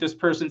problem with this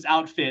person's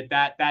outfit,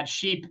 that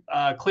sheep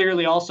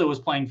clearly also was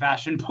playing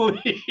fashion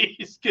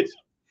police because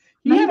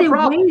he Man, had a the way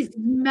problem. he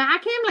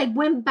smack him, like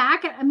went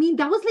back. I mean,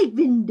 that was like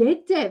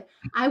vindictive.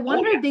 I Oh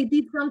wonder yeah. if they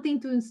did something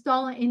to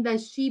install in the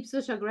sheep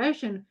such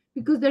aggression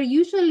because they're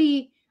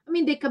usually, I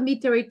mean, they can be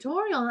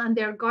territorial and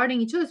they're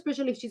guarding each other,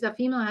 especially if she's a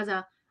female has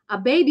a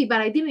baby. But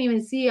I didn't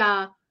even see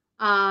a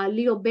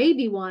little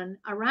baby one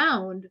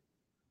around.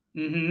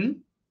 Mm-hmm.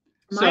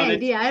 My So that's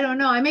idea, I don't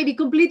know. I may be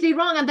completely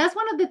wrong, and that's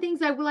one of the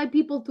things I would like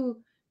people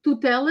to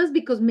tell us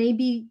because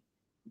maybe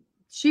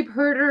sheep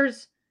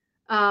herders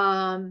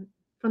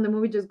from the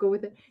movie just go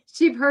with it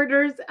sheep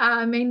herders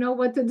may know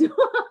what to do.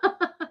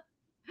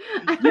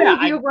 I don't know yeah.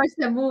 if you watched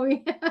the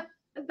movie. That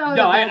was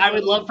No, the best I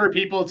would one. love for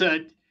people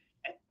to,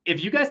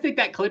 if you guys think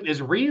that clip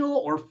is real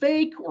or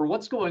fake or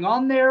what's going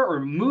on there or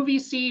movie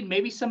scene,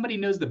 maybe somebody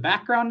knows the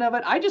background of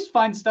it. I just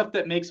find stuff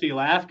that makes me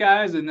laugh,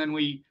 guys, and then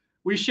we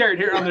share it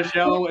here on the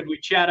show and we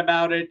chat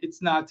about it.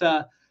 It's not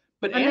but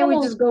And then we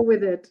just go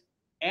with it.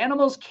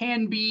 animals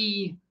can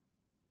be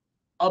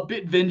a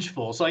bit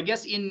vengeful. So I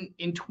guess in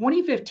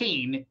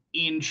 2015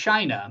 in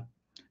China,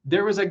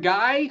 there was a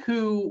guy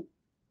who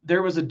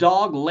there was a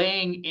dog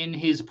laying in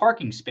his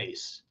parking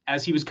space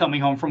as he was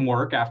coming home from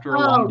work after a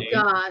long Oh day,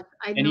 god,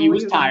 I and know he what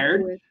was you're gonna go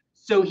tired. with.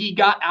 So he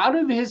got out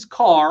of his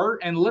car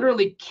and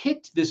literally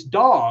kicked this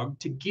dog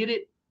to get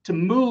it to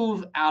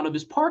move out of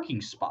his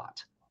parking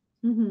spot.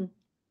 Mm-hmm.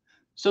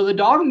 So the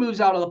dog moves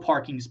out of the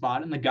parking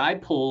spot and the guy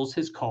pulls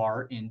his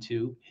car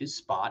into his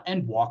spot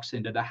and walks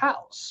into the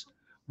house.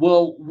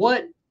 Well,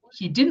 what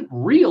he didn't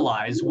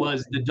realize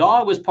was the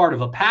dog was part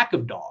of a pack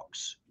of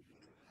dogs.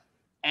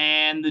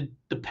 And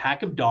the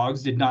pack of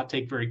dogs did not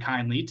take very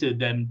kindly to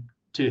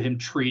him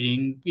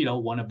treating,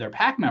 one of their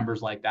pack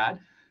members like that.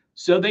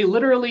 So they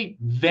literally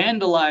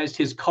vandalized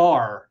his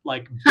car,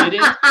 like bit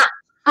it,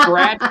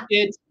 scratched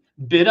it,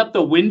 bit up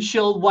the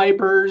windshield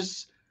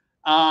wipers.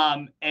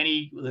 And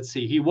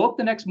he woke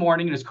the next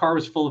morning and his car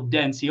was full of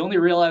dents. He only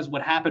realized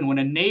what happened when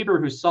a neighbor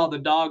who saw the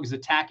dogs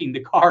attacking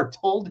the car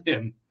told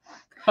him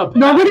about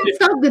Nobody it.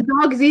 stopped the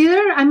dogs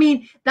either. I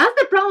mean, that's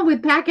the problem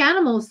with pack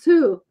animals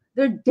too.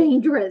 They're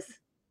dangerous.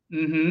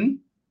 Mm-hmm.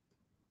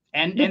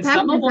 And The and pack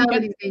some of them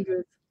mentality can is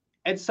dangerous.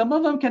 and some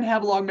of them can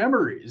have long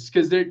memories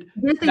because they're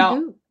Yes, they now.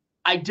 do.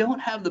 I don't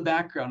have the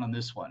background on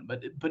this one,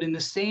 but in the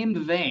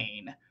same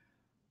vein,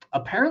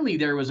 apparently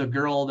there was a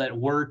girl that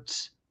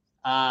worked.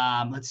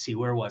 Let's see,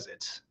 where was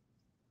it?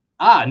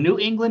 New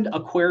England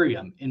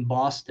Aquarium in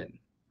Boston,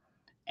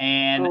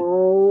 and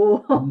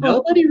Oh.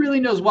 nobody really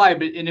knows why,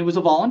 and it was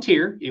a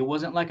volunteer. It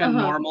wasn't like a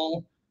Uh-huh.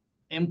 normal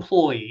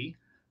employee,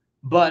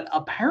 but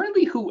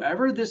apparently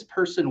whoever this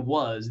person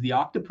was, the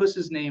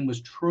octopus's name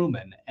was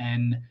Truman,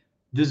 and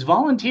this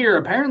volunteer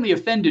apparently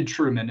offended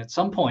Truman at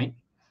some point.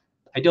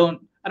 I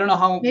don't know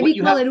what Maybe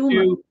you call have it to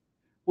Uma. do.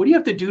 What do you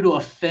have to do to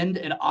offend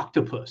an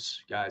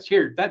octopus, guys?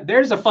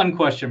 There's a fun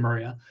question,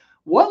 Maria.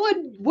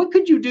 What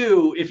could you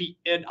do if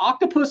an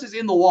octopus is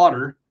in the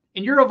water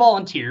and you're a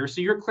volunteer,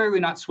 so you're clearly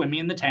not swimming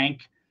in the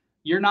tank,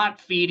 you're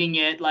not feeding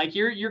it, like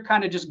you're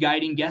kind of just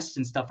guiding guests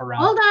and stuff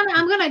around. Hold on,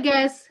 I'm gonna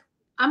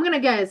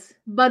guess.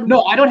 But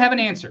No, I don't have an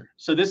answer.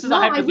 So this is a no,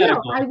 I will.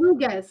 hypothetical. I will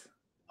guess.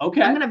 I'm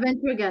Okay. gonna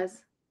venture a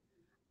guess.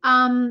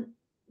 Um,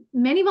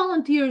 Many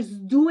volunteers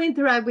do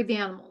interact with the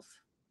animals,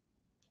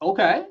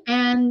 Okay.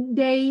 and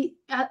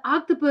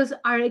octopus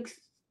are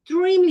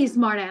extremely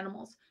smart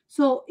animals.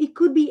 So it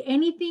could be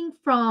anything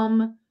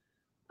from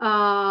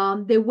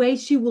the way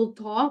she will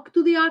talk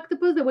to the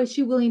octopus, the way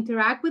she will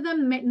interact with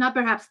them, not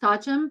perhaps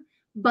touch them,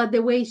 but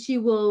the way she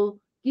will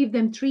give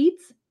them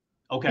treats.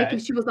 Like Okay.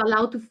 if she was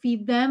allowed to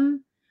feed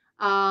them,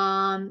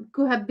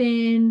 could have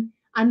been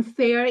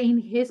unfair in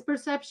his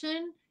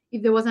perception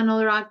if there was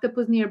another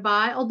octopus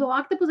nearby. Although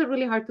octopus are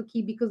really hard to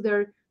keep because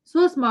they're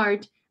so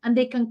smart and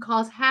they can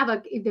cause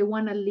havoc if they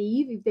want to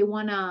leave, if they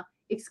want to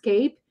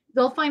escape.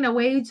 They'll find a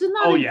way. It's just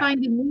not Oh in yeah.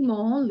 Finding Nemo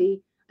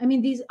only. I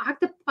mean, these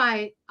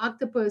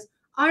octopus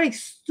are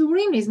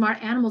extremely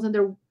smart animals, and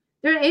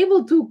they're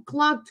able to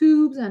clog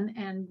tubes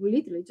and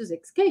literally just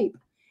escape.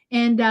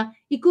 And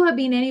it could have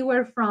been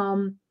anywhere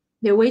from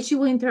the way she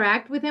will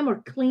interact with him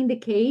or clean the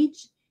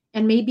cage.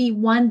 And maybe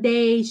one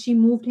day she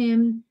moved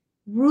him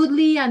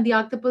rudely and the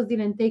octopus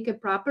didn't take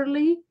it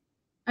properly.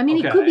 I mean,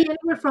 it could Okay. be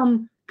anywhere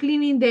from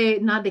cleaning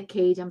not the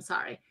cage, I'm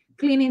sorry,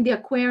 cleaning the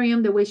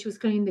aquarium, the way she was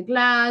cleaning the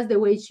glass, the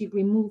way she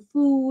removed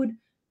food.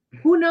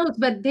 Who knows?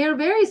 But they're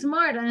very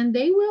smart and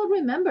they will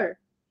remember.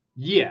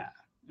 Yeah.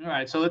 All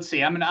right. So let's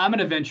see. I'm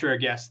gonna venture a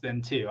guess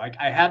then too.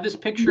 I have this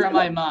picture on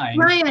my mind.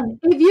 Ryan,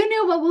 if you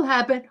knew what will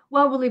happen,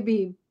 what will it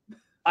be?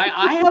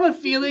 I have a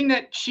feeling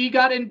that she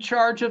got in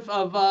charge of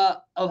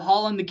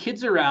hauling the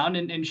kids around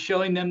and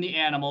showing them the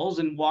animals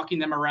and walking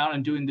them around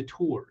and doing the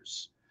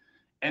tours.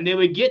 And they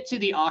would get to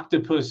the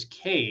octopus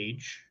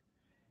cage,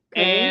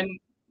 Okay. and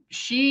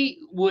she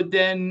would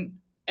then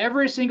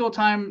every single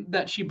time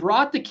that she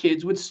brought the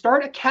kids would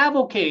start a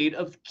cavalcade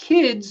of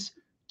kids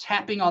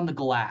tapping on the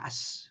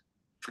glass.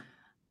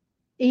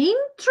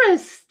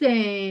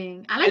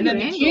 Interesting. I like And your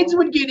then the kids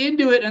angle. would get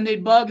into it and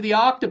they'd bug the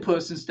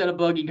octopus instead of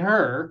bugging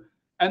her.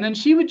 And then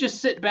she would just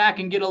sit back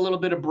and get a little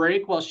bit of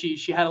break while she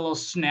had a little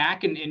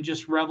snack and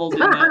just reveled in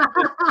the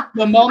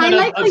I moment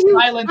like of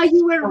silence how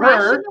you were for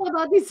her. rational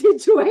about this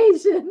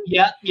situation.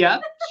 Yeah, yeah.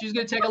 She's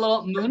gonna take a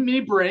little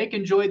mini break,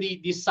 enjoy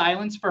the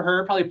silence for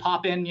her. Probably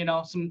pop in,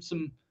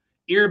 some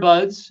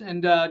earbuds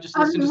and just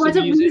listen to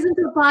some music. Listen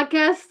to a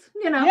podcast,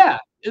 Yeah,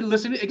 and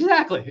listen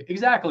exactly.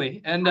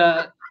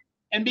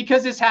 And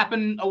because this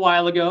happened a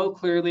while ago,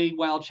 clearly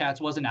Wild Chats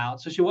wasn't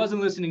out, so she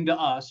wasn't listening to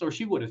us, or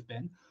she would have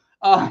been.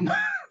 And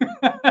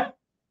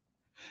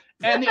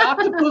the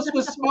octopus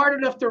was smart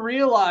enough to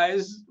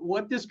realize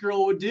what this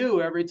girl would do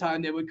every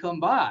time they would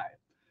come by.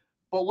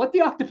 But what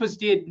the octopus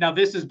did, now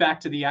this is back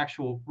to the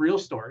actual real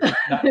story,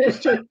 not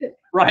just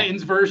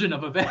Ryan's version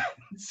of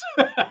events.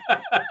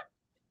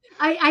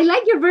 I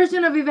like your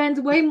version of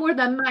events way more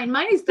than mine.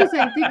 Mine is too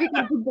scientific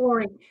and too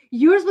boring.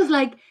 Yours was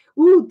like,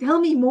 ooh, tell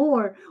me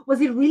more.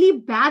 Was it really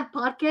bad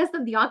podcast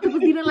and the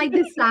octopus didn't like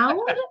the sound?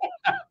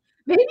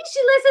 Maybe she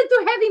listened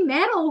to heavy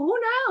metal. Who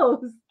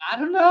knows? I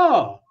don't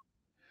know.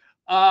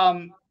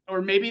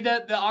 Or maybe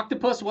the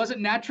octopus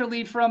wasn't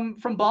naturally from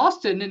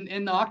Boston,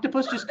 and the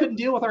octopus just couldn't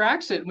deal with her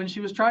accent when she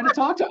was trying to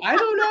talk to her. I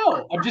don't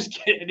know. I'm just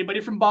kidding. Anybody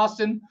from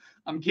Boston?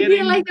 I'm You kidding.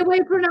 didn't like the way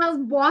you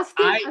pronounce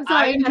Boston? I'm I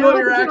sorry. enjoy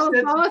your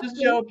accent. I'm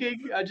just joking.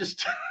 I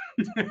just.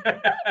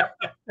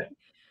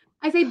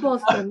 I say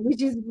Boston,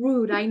 which is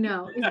rude. I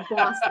know. It's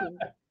Boston.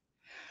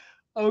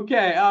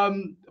 Okay.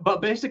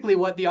 But basically,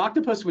 what the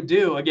octopus would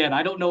do, again,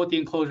 I don't know what the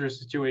enclosure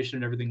situation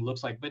and everything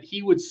looks like, but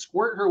he would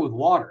squirt her with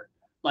water.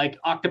 Like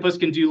octopus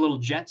can do little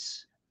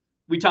jets.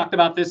 We talked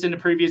about this in a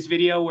previous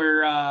video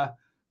where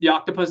the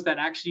octopus that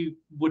actually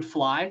would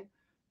fly,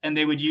 and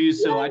they would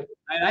use. So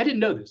I didn't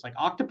know this. Like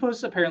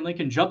octopus apparently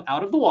can jump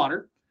out of the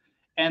water,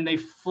 and they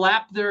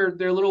flap their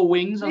little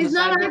wings on the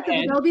side of their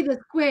head. That'll be the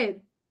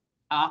squid.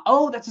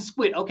 Oh, that's a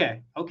squid.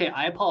 Okay,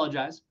 I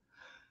apologize.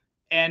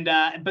 And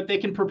but they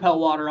can propel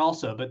water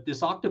also. But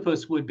this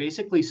octopus would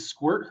basically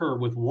squirt her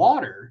with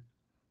water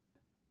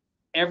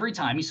every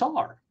time he saw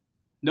her.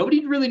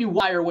 Nobody really knew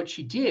why or what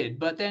she did,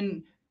 but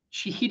then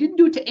he didn't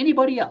do it to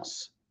anybody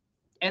else.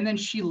 And then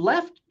she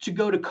left to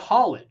go to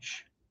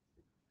college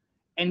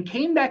and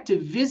came back to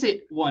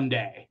visit one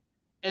day.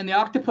 And the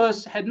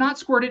octopus had not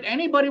squirted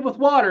anybody with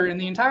water in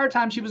the entire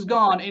time she was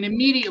gone. And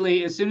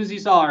immediately, as soon as he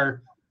saw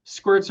her,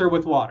 squirts her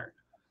with water.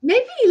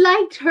 Maybe he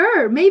liked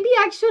her. Maybe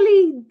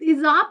actually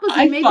is the opposite.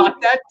 I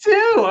thought that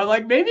too. I'm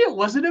like, maybe it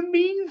wasn't a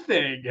mean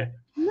thing.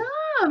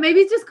 No, maybe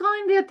it's just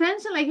calling the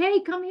attention, like, hey,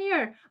 come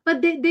here.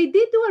 But they did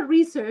do a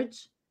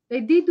research. They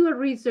did do a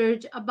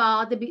research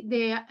about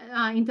the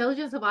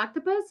intelligence of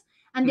octopus,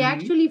 and they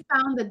actually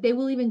found that they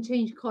will even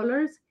change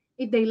colors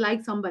if they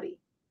like somebody.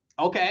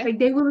 Okay. Like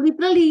they will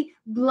literally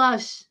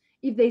blush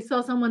if they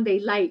saw someone they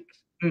like.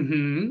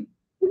 Mm-hmm.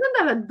 Isn't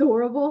that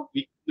adorable?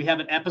 We have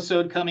an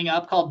episode coming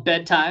up called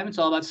Bedtime. It's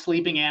all about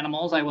sleeping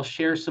animals. I will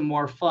share some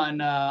more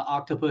fun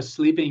octopus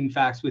sleeping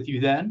facts with you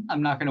then.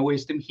 I'm not going to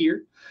waste them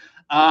here.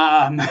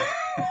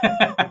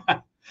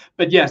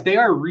 But yes, they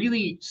are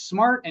really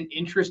smart and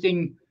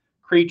interesting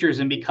creatures.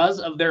 And because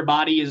of their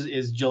body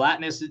is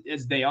gelatinous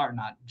as they are,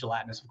 not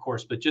gelatinous, of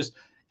course, but just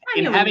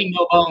in having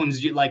no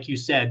bones, like you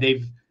said,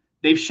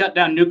 they've shut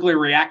down nuclear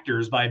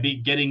reactors by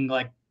getting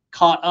like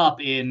caught up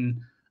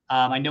in,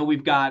 I know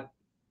we've got,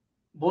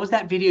 what was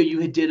that video you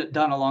had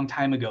done a long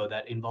time ago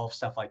that involved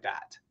stuff like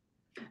that?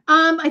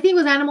 I think it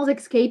was animals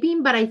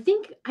escaping, but I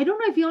don't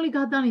know if you only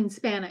got done in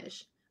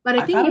Spanish. But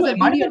I think it was a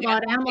video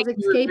about animals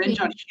escaping.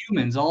 On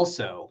humans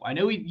also. I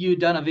know you'd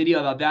done a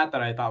video about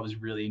that I thought was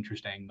really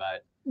interesting,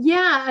 but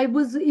Yeah, it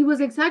was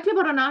exactly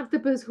about an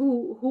octopus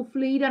who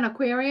fled an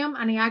aquarium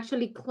and he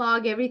actually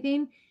clogged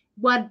everything.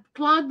 What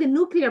clogged the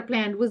nuclear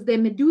plant was the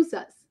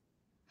medusas.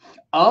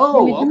 The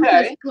Oh, medusas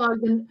okay.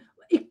 clogged and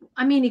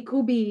I mean it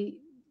could be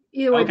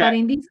either way, Okay. but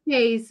in this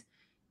case,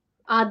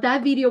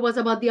 that video was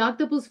about the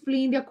octopus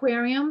fleeing the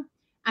aquarium,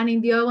 and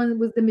in the other one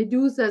was the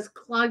medusas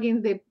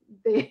clogging the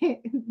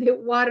the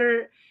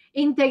water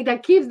intake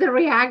that keeps the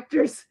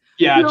reactors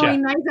Gotcha.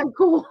 flowing nice and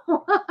cool. A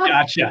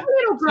Gotcha.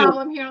 little So,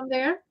 problem here and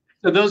there.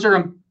 so those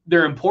are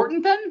they're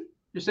important then?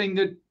 You're saying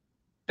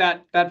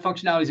that that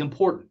functionality is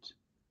important.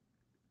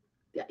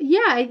 Yeah,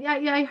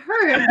 I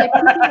heard that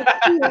keeping it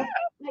cool.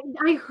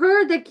 I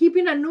heard that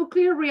keeping a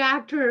nuclear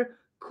reactor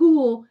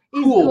cool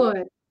is Cool.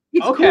 good.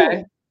 It's Okay.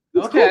 cool.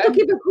 It's cool Okay. to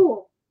keep it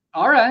cool.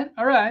 All right.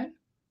 All right.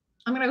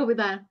 I'm gonna go with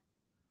that.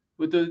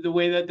 With the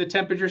way that the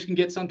temperatures can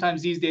get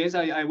sometimes these days,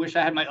 I wish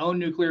I had my own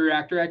nuclear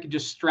reactor. I could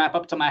just strap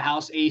up to my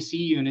house AC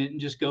unit and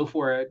just go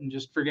for it and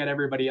just forget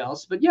everybody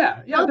else. But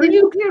yeah, No, there the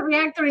you. nuclear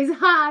reactor is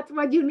hot.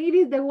 What you need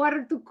is the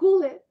water to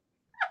cool it.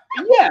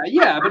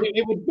 Yeah, but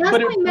it would, That's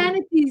but why it,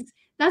 manatees.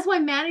 That's why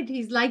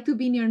manatees like to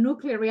be near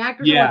nuclear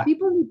reactors. So what yeah.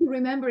 people need to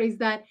remember is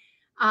that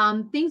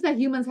things that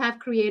humans have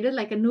created,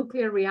 like a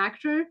nuclear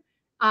reactor,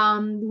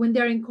 when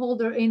they're in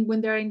colder and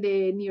when they're in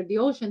the near the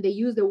ocean, they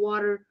use the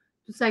water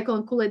to cycle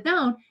and cool it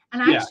down.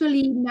 And Yeah.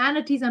 actually,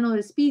 manatees and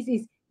other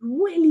species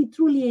really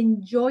truly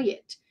enjoy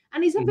it.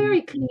 And it's a Mhm.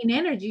 very clean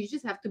energy. You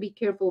just have to be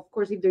careful, of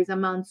course, if there's a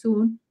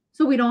monsoon,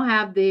 so we don't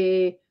have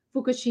the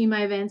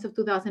Fukushima events of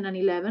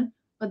 2011.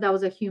 But that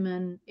was a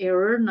human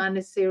error, not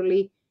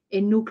necessarily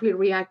a nuclear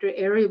reactor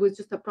error. It was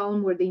just a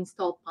problem where they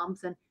installed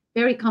pumps and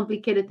very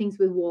complicated things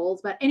with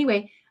walls. But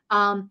anyway,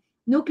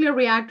 nuclear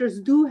reactors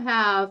do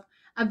have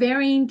a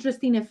very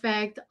interesting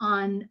effect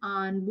on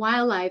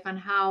wildlife and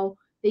how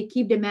they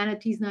keep the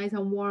manatees nice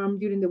and warm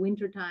during the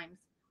winter times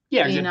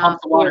Yeah, because in it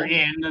pumps the water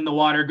Florida. in, then the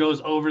water goes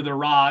over the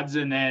rods,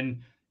 and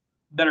then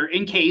that are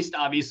encased,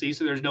 obviously,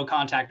 so there's no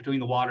contact between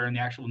the water and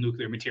the actual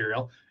nuclear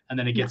material, and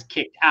then it Yeah. gets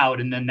kicked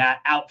out, and then that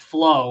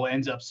outflow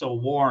ends up so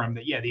warm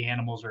that the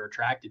animals are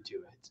attracted to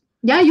it.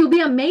 Yeah, you'll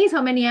be amazed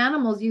how many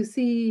animals you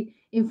see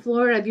in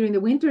Florida during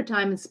the winter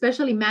time,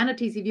 especially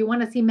manatees. If you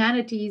want to see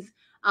manatees,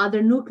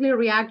 they're nuclear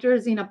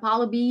reactors in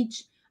Apollo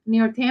Beach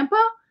near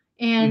Tampa,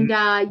 Mhm.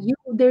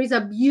 and there is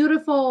a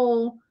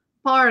beautiful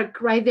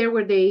park right there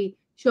where they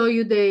show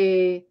you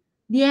the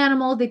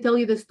animals. They tell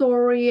you the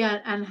story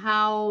and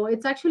how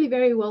it's actually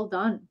very well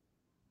done.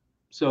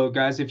 So,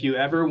 guys, if you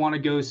ever want to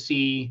go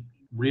see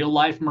real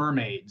life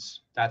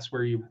mermaids, that's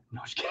where you.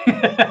 No, just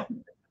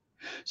kidding.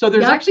 So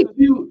Yep.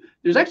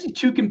 there's actually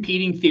two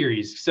competing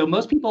theories. So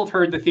most people have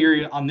heard the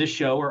theory on this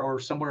show or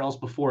somewhere else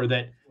before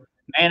that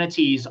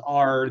manatees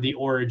are the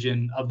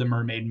origin of the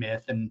mermaid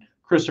myth. And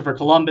Christopher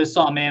Columbus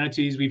saw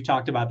manatees. We've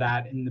talked about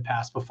that in the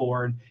past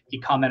before, and he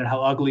commented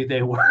how ugly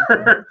they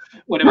were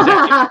when it was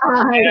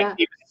actually Yeah.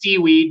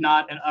 seaweed,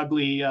 not an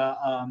ugly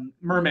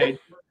mermaid.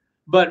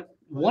 But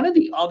one of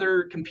the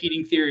other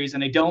competing theories,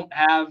 and I don't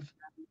have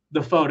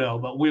the photo,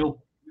 but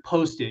we'll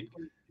post it.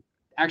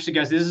 Actually,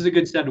 guys, this is a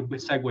good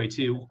segue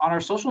too. On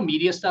our social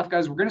media stuff,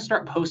 guys, we're going to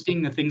start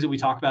posting the things that we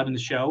talk about in the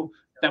show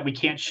that we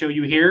can't show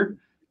you here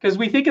because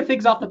we think of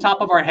things off the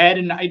top of our head,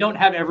 and I don't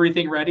have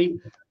everything ready.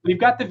 We've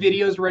got the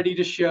videos ready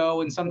to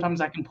show, and sometimes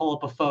I can pull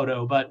up a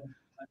photo, but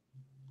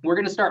we're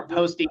going to start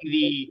posting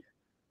the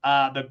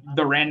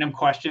random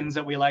questions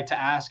that we like to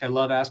ask. I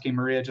love asking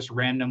Maria just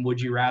random would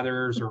you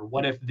rathers or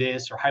what if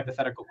this or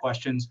hypothetical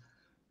questions.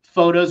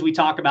 Photos we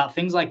talk about,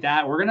 things like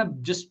that. We're going to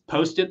just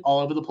post it all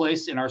over the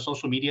place in our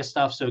social media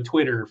stuff. So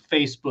Twitter,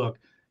 Facebook,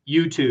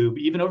 YouTube,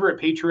 even over at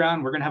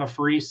Patreon, we're going to have a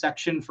free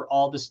section for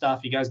all this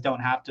stuff. You guys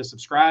don't have to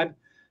subscribe.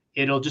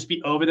 It'll just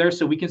be over there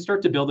so we can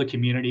start to build a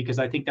community because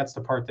I think that's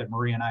the part that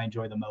Maria and I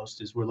enjoy the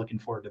most is we're looking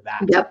forward to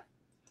that. Yep.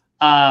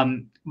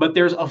 But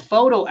there's a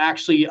photo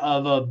actually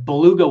of a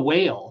beluga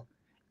whale.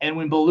 And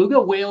when beluga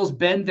whales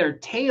bend their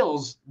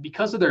tails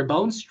because of their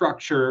bone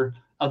structure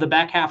of the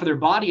back half of their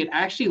body, it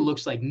actually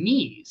looks like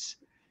knees.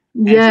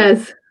 And so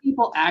Yes.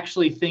 people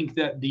actually think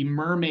that the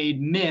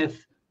mermaid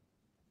myth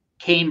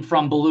came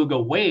from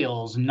beluga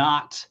whales,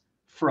 not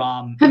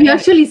from Have you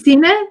manatees. actually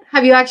seen it?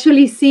 Have you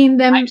actually seen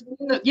them?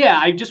 Yeah,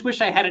 I just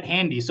wish I had it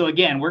handy. So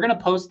again, we're going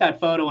to post that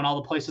photo in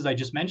all the places I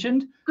just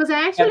mentioned. Because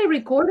I actually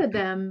recorded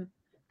them,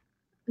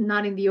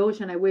 not in the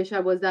ocean. I wish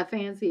I was that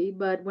fancy.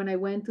 But when I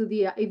went to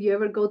if you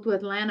ever go to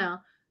Atlanta,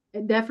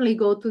 definitely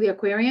go to the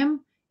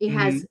aquarium. It Mhm.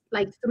 has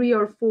like 3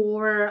 or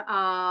 4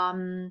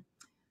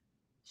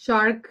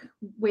 shark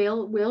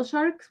whale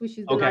sharks, which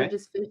is the Okay.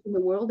 largest fish in the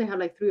world. They have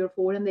like 3 or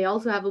 4, and they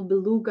also have a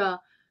beluga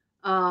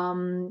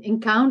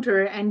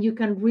encounter, and you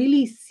can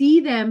really see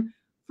them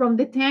from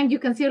the tank. You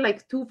can see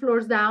like 2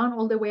 floors down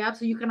all the way up,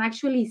 so you can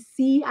actually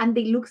see, and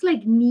they looks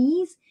like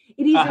knees.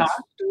 It is Uh-huh.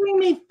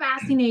 extremely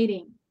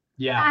fascinating.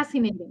 Yeah.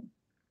 Fascinating.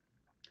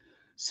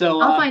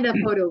 So I'll find a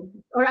photo,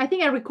 or I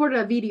think I recorded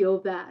a video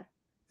of that,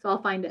 so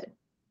I'll find it.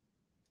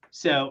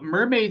 So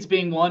mermaids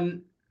being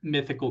one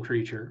mythical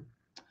creature.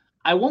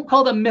 I won't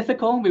call them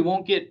mythical. We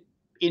won't get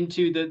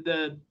into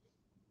the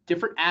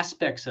different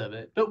aspects of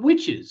it. But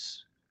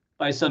witches,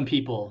 by some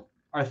people,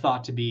 are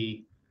thought to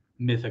be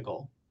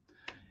mythical.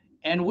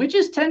 And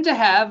witches tend to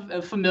have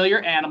a familiar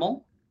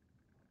animal,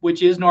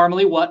 which is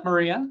normally what,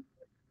 Maria?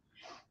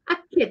 A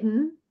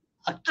kitten.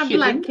 A A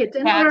black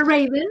kitten or a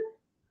raven.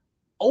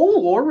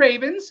 Oh, or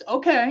ravens.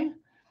 Okay.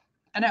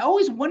 And I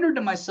always wondered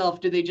to myself,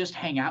 do they just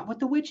hang out with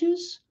the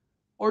witches?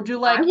 Or do,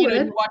 like, you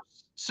watch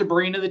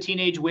Sabrina the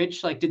Teenage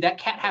Witch, like, did that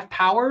cat have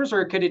powers,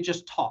 or could it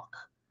just talk?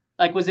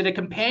 Like, was it a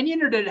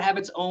companion, or did it have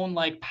its own,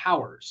 like,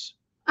 powers?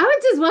 I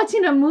was just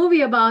watching a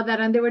movie about that,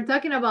 and they were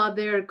talking about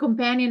their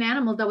companion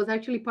animal that was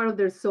actually part of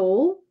their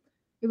soul.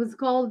 It was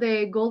called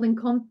the Golden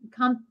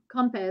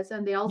Compass,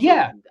 and they also,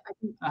 Yeah. I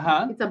think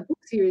Uh-huh. it's a book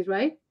series,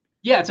 right?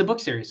 Yeah, it's a book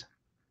series.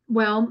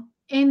 Well,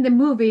 in the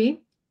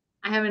movie,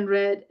 I haven't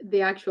read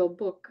the actual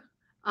book.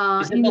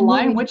 Is it the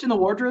Lion, Witch, and the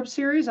Wardrobe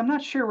series? I'm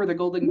not sure where the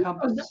Golden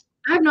Compass.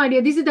 I have no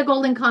idea. This is the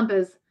Golden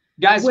Compass.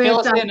 Guys, fill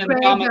us in the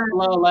comments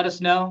below. Let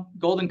us know.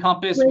 Golden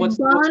Compass. With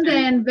Bond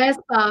and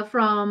Vespa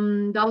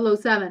from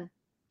 007.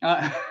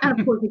 And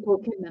of course, Nicole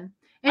Kidman.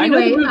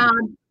 Anyway, it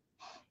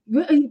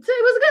was a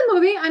good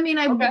movie. I mean,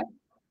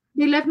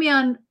 they left me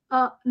on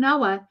now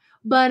what?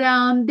 But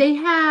they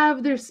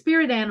have their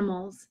spirit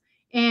animals,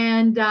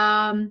 and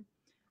I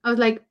was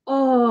like,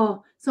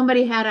 oh,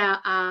 somebody had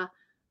a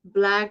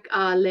black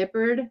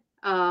leopard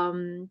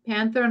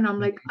panther, and I'm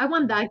like, I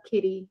want that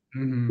kitty.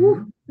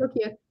 Ooh, so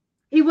cute.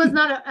 He was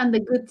not on the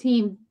good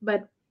team,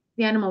 but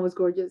the animal was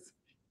gorgeous.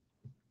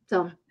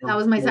 So that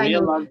was my side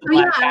note. So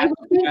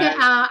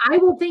yeah, I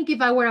will think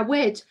if I were a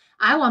witch,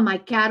 I want my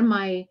cat,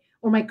 my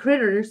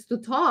critters to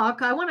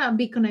talk. I want to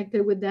be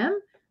connected with them.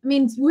 I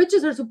mean,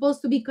 witches are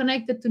supposed to be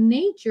connected to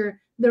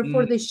nature,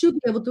 therefore they should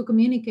be able to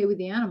communicate with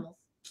the animals.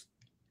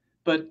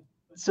 But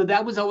so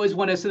that was always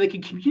one, so they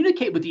can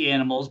communicate with the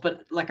animals.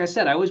 But like I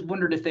said, I always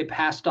wondered if they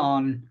passed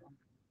on,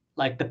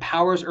 like, the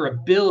powers or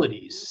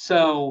abilities.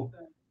 So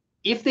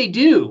if they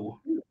do,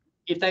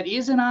 if that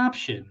is an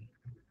option,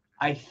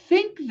 I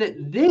think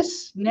that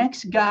this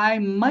next guy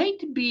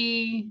might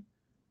be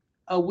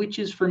a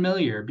witch's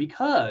familiar,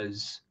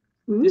 because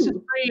this is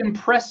pretty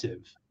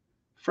impressive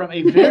from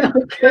a very,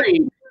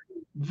 very,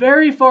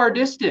 very far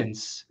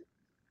distance.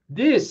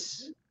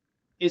 This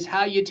is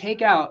how you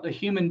take out a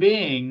human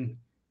being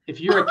if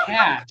you're a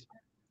cat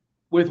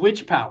with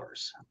witch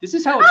powers. This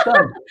is how it's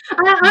done.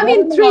 I'm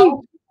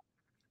intrigued.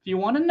 If you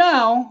want to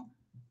know,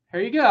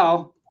 here you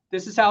go.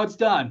 This is how it's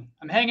done.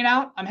 I'm hanging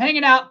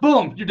out.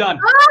 Boom, you're done.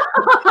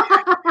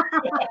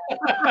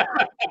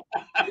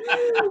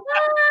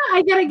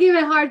 I gotta give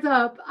it hearts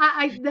up.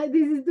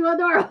 This is too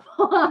adorable.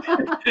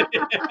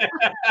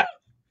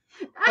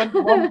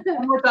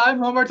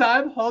 One more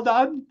time. Hold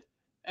on.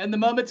 And the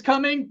moment's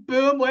coming.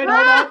 Boom. Wait,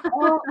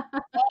 hold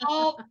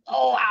on.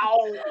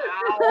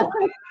 Ow.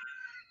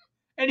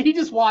 And he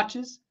just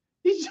watches.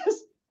 He's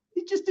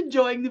just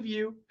enjoying the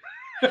view.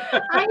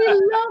 I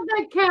love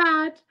that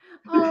cat.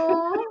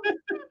 Oh,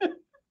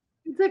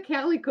 it's a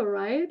calico,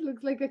 right?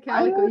 Looks like a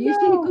calico.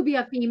 Usually it could be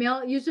a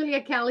female. Usually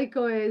a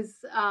calico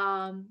is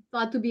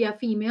thought to be a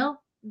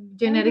female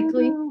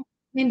genetically. I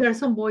mean, there are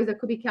some boys that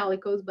could be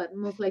calicos, but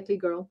most likely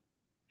girl.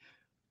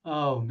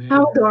 Oh man,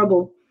 how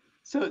adorable!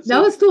 So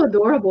that was too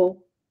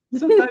adorable.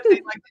 Sometimes they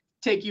like to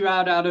take you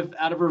out of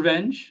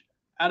revenge,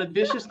 out of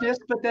viciousness,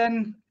 but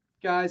then,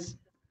 guys,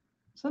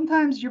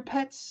 sometimes your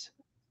pets,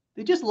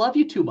 they just love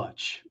you too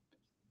much.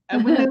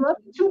 And when they love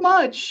you too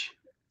much,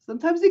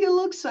 sometimes they get a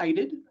little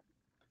excited.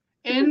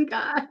 And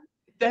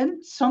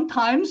then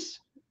sometimes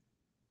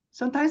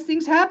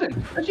things happen,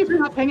 especially if you're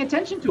not paying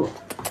attention to them.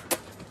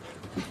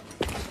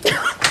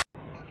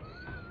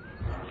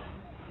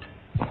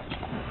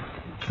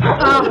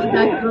 Oh,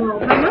 that girl!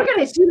 But look at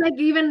it. She like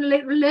even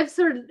lifts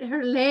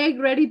her leg,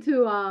 ready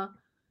to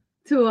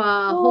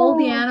hold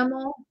the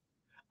animal.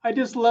 I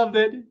just love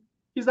that.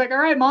 He's like, "All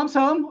right, mom's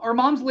home, or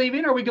mom's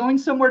leaving. Are we going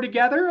somewhere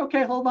together?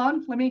 Okay, hold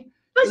on. Let me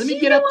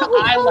get up to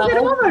eye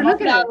level.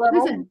 Look at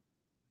it.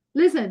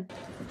 Listen.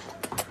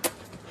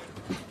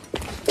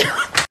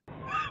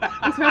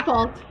 It's her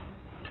fault.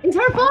 It's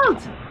her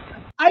fault.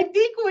 I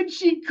think when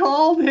she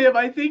called him,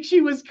 I think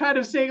she was kind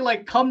of saying,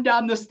 like, come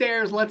down the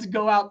stairs, let's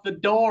go out the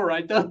door.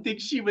 I don't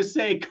think she was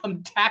saying,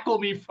 come tackle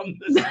me from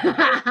the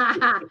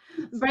stairs.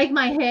 Break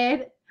my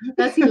head.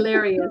 That's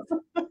hilarious.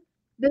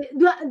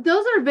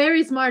 Those are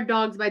very smart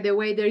dogs, by the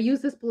way. They're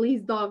used as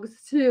police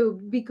dogs too,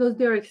 because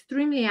they're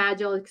extremely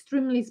agile,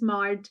 extremely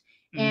smart,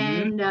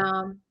 and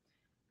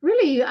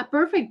really a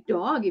perfect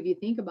dog if you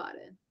think about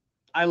it.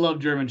 I love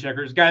German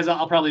Shepherds. Guys,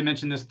 I'll probably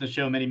mention this in the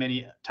show many,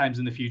 many times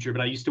in the future,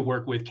 but I used to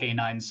work with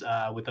canines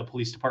with the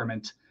police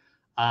department.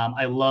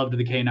 I loved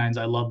the canines.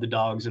 I love the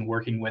dogs and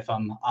working with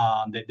them.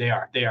 They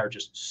are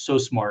just so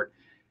smart.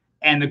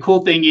 And the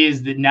cool thing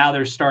is that now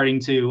they're starting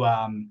to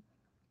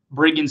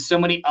bring in so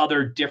many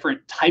other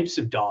different types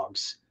of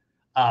dogs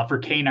for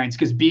canines,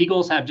 because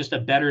beagles have just a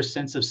better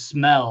sense of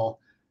smell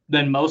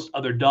than most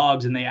other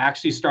dogs. And they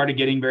actually started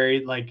getting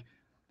very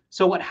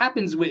so what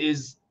happens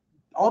is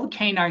all the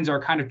canines are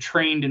kind of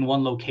trained in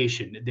one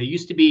location. They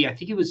used to be, I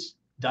think it was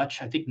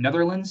Dutch, I think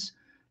Netherlands.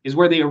 is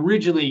where they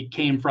originally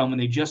came from when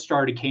they just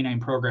started canine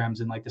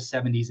programs in like the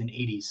 70s and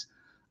 80s.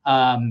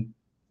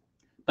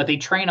 But they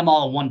train them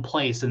all in one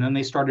place, and then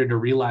they started to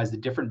realize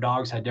that different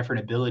dogs had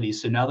different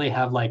abilities. So now they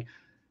have like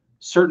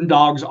certain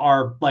dogs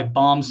are like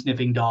bomb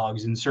sniffing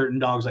dogs, and certain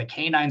dogs like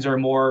canines are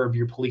more of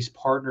your police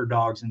partner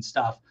dogs and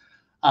stuff.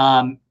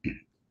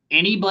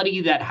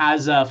 Anybody that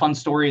has fun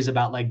stories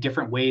about like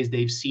different ways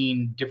they've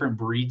seen different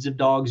breeds of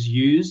dogs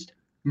used,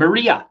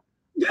 Maria.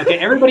 Okay,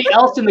 everybody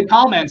else in the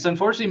comments,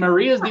 unfortunately,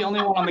 Maria is the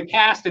only one on the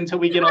cast until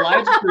we get a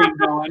live stream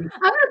going. I'm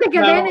gonna take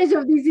advantage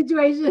of this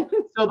situation.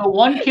 So the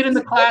one kid in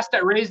the class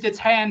that raised its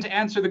hand to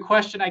answer the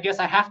question, I guess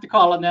I have to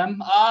call on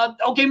them.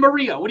 Okay,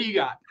 Maria, what do you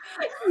got?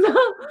 So,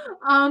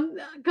 a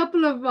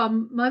couple of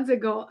months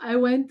ago, I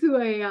went to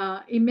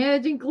in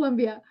Medellin,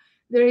 Colombia.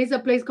 There is a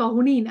place called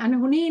Junin, and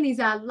Junin is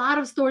a lot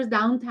of stores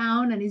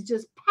downtown, and it's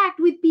just packed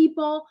with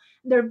people.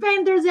 There are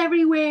vendors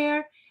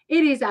everywhere.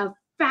 It is a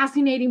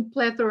fascinating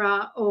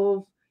plethora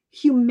of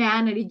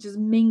humanity just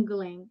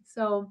mingling.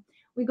 So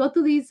we go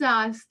to this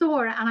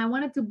store, and I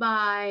wanted to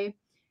buy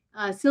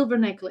a silver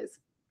necklace.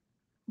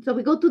 So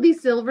we go to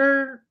this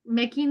silver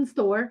making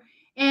store,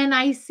 and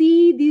I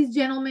see this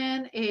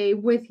gentleman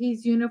with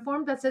his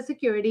uniform that says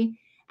security,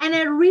 and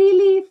a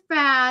really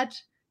fat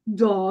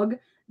dog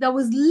that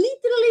was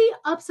literally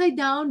upside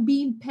down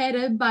being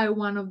petted by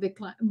one of the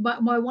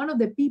by one of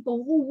the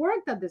people who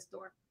worked at the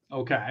store.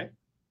 Okay.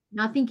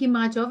 Not thinking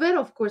much of it.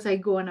 Of course, I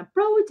go and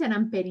approach, and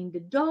I'm petting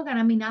the dog, and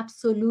I'm in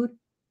absolute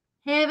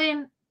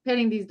heaven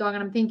petting this dog,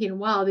 and I'm thinking,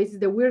 wow, this is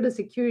the weirdest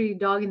security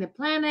dog in the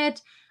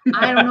planet.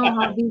 I don't know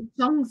how this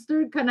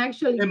youngster can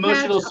actually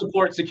emotional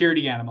support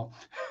security animal.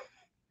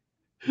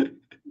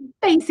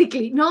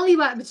 Basically, not only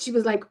that, but she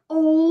was like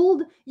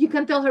old. You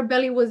can tell her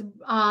belly was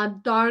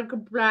dark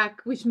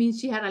black, which means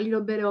she had a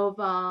little bit of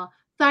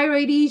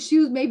thyroid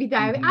issues, maybe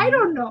diabetes. I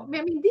don't know.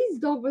 I mean, this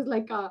dog was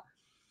like a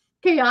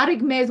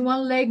chaotic mess,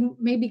 one leg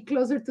maybe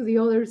closer to the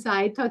other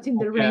side, touching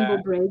the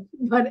rainbow bridge.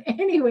 But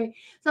anyway,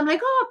 so I'm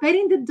like, oh,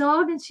 petting the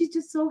dog, and she's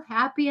just so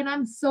happy, and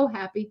I'm so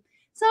happy.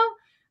 So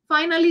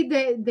finally,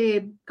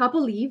 the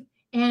couple leave,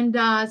 and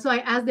so I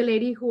asked the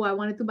lady who I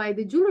wanted to buy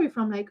the jewelry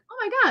from, like, oh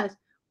my gosh,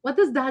 what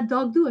does that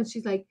dog do? And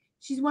she's like,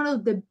 she's one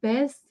of the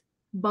best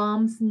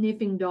bomb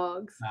sniffing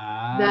dogs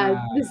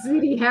that the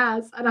city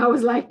has. And I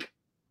was like,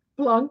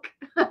 plunk,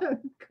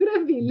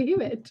 couldn't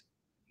believe it.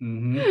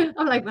 Mm-hmm.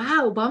 I'm like,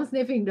 wow, bomb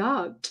sniffing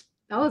dog.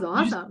 That was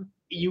awesome.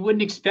 You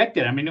wouldn't expect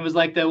it. I mean, it was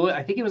like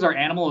I think it was our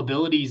Animal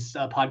Abilities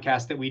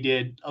podcast that we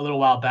did a little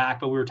while back,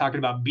 but we were talking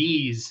about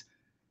bees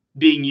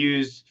being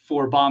used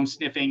for bomb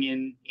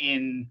sniffing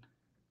in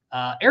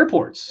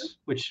airports,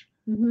 which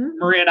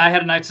Maria and I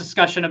had a nice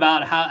discussion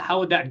about how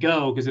would that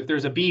go? Because if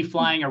there's a bee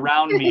flying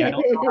around me, I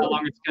don't know how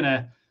long it's going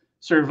to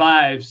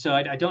survive. So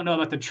I don't know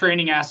about the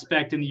training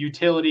aspect and the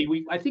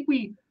utility. I think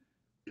we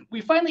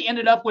finally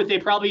ended up with they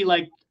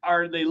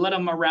let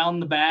them around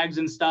the bags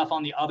and stuff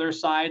on the other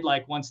side,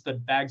 like once the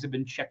bags have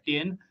been checked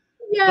in.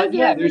 Yes, but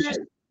yeah,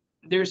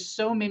 there's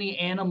so many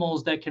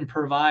animals that can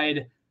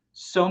provide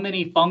so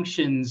many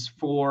functions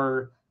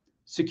for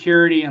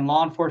security and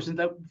law enforcement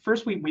that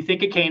first we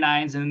think of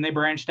canines, and then they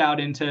branched out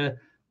into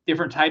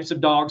different types of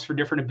dogs for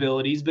different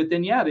abilities. But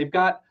then, yeah,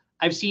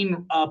 I've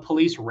seen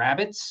police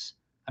rabbits.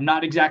 I'm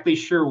not exactly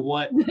sure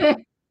what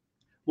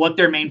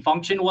their main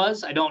function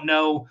was. I don't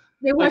know.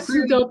 They watch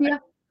Zootopia.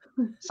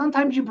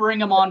 Sometimes you bring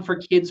them on for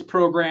kids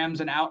programs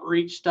and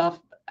outreach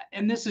stuff.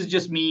 And this is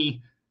just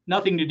me,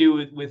 nothing to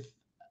do with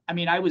I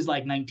mean, I was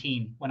like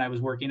 19 when I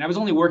was working. I was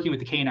only working with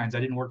the canines.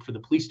 I didn't work for the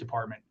police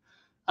department.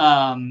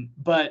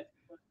 But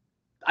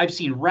I've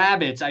seen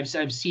rabbits.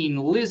 I've seen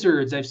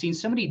lizards. I've seen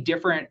so many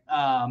different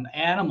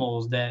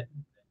animals that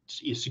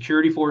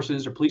security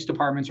forces or police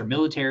departments or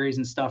militaries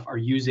and stuff are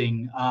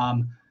using.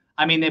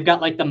 I mean, they've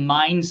got like the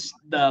mine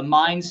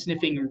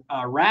sniffing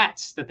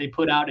rats that they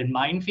put out in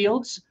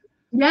minefields.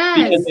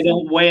 Yes. Because they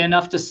don't weigh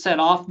enough to set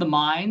off the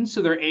mine,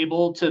 so they're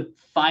able to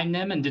find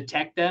them and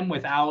detect them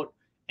without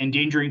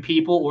endangering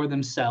people or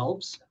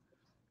themselves.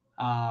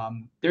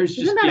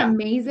 Isn't that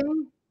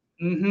amazing?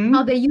 Mm-hmm.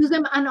 How they use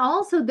them, and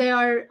also they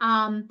are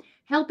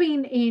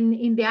helping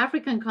in the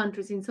African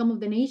countries, in some of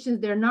the nations.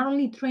 They're not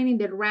only training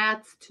the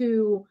rats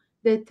to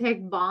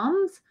detect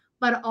bombs,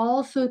 but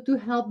also to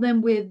help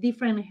them with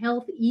different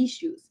health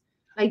issues.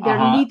 Like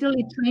they're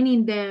literally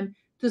training them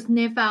to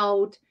sniff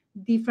out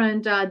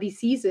different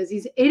diseases.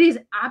 It is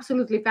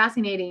absolutely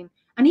fascinating.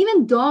 And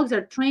even dogs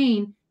are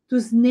trained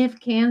to sniff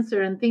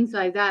cancer and things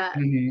like that.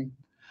 Mm-hmm.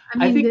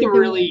 I think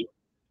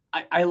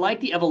I like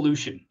the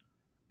evolution,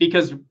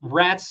 because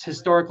rats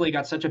historically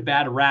got such a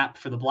bad rap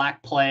for the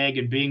Black Plague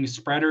and being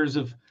spreaders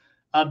of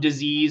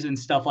disease and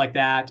stuff like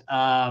that.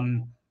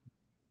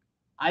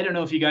 I don't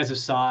know if you guys have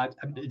saw it.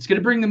 It's going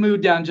to bring the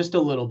mood down just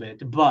a little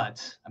bit,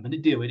 but I'm going to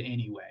do it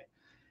anyway.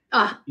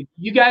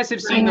 You guys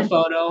have seen the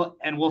photo,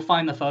 and we'll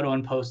find the photo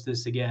and post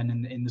this again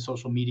in the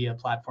social media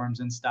platforms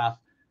and stuff.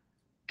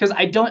 Because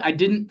I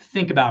didn't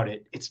think about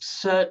it. It's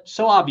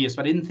so obvious,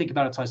 but I didn't think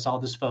about it until I saw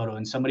this photo,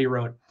 and somebody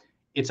wrote,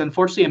 it's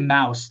unfortunately a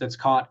mouse that's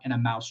caught in a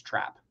mouse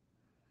trap.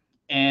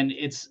 and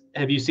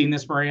have you seen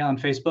this, Maria, on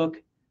Facebook?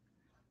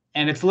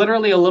 And it's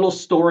literally a little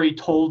story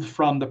told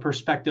from the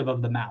perspective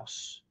of the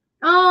mouse.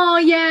 Oh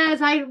yes,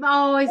 it's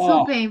so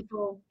Oh,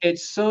 painful.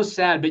 it's so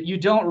sad, but you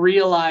don't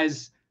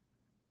realize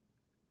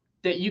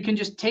that you can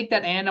just take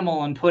that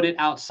animal and put it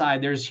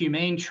outside. There's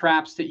humane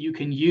traps that you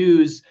can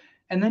use,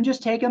 and then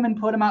just take them and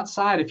put them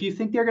outside. If you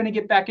think they're going to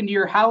get back into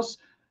your house,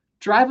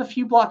 drive a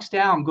few blocks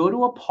down, go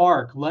to a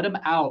park, let them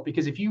out.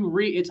 Because if you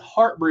it's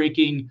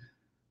heartbreaking,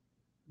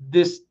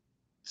 this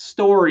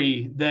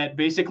story that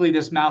basically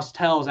this mouse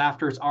tells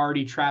after it's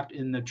already trapped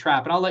in the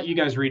trap. And I'll let you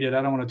guys read it.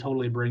 I don't want to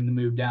totally bring the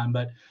mood down,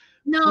 but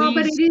No,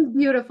 but please, it is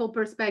beautiful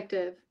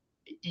perspective.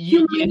 and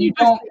you Humane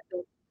don't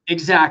perspective.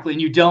 exactly,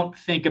 and you don't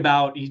think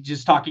about, he's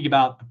just talking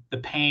about the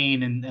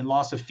pain and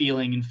loss of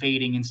feeling and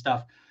fading and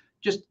stuff.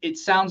 Just, it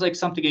sounds like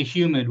something a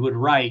human would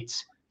write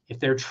if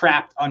they're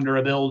trapped under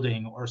a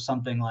building or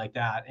something like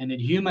that. And it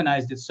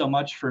humanized it so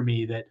much for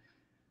me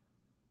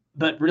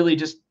but really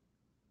just,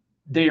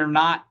 they are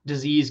not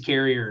disease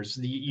carriers.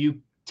 You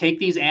take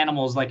these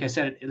animals, like I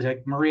said,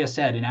 like Maria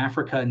said, in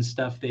Africa and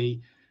stuff,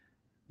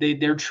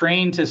 they're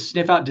trained to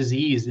sniff out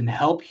disease and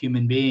help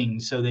human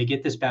beings. So they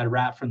get this bad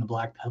rap from the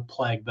Black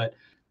Plague. But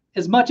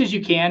as much as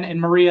you can, and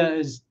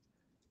Maria,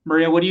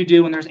 what do you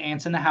do when there's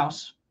ants in the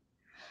house?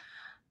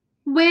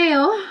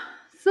 Well,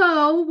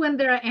 so when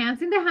there are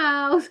ants in the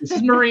house, This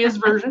is Maria's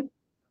version.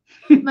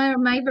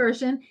 my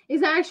version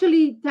is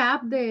actually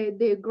tap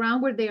the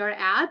ground where they are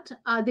at.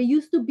 There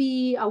used to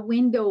be a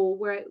window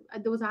where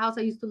there was a house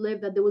I used to live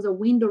that there was a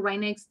window right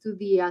next to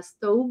the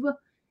stove,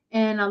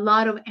 and a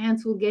lot of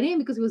ants will get in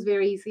because it was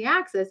very easy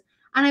access.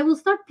 And I will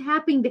start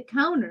tapping the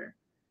counter,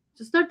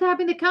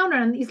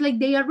 and it's like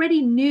they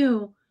already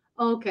knew.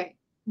 Okay,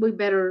 we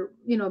better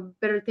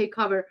better take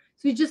cover.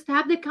 So you just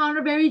tap the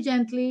counter very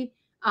gently,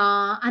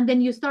 and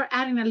then you start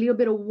adding a little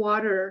bit of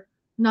water,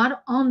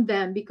 not on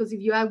them, because if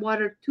you add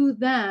water to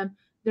them,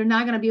 they're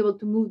not going to be able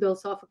to move. They'll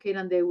suffocate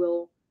and they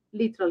will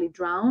literally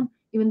drown.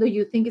 Even though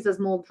you think it's a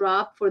small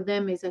drop, for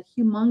them it's a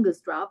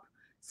humongous drop.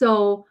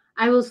 So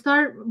I will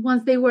start,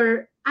 once they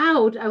were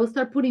out, I will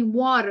start putting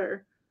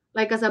water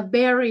like as a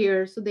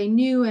barrier so they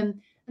knew. And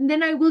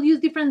then I will use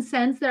different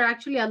scents. There are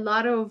actually a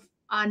lot of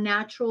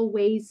natural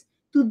ways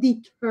to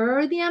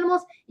deter the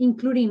animals,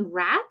 including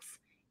rats.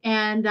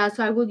 And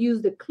so I will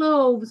use the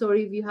cloves, or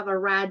if you have a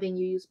rat, then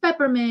you use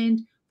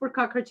peppermint. For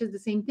cockroaches, the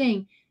same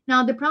thing.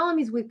 Now, the problem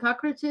is with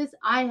cockroaches,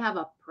 I have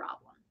a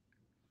problem.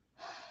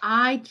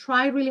 I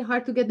try really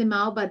hard to get them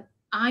out, but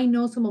I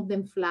know some of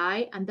them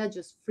fly, and that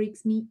just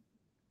freaks me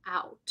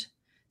out.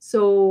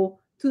 So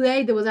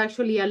today there was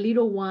actually a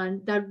little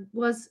one that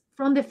was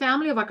from the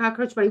family of a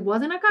cockroach, but it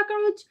wasn't a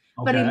cockroach,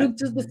 but it Okay. looked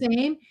just the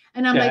same.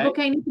 And I'm like,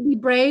 okay, I need to be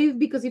brave,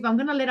 because if I'm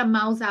gonna let a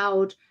mouse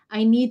out,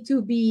 I need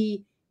to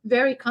be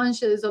very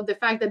conscious of the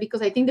fact that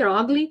because I think they're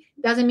ugly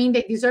doesn't mean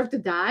they deserve to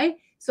die.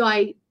 So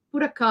I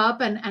put a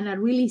cup and a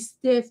really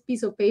stiff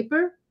piece of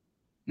paper.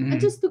 I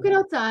just took it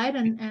outside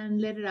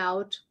and let it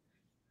out.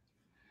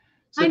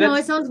 So I know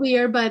it sounds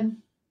weird, but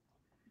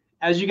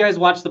as you guys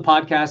watch the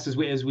podcast,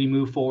 as we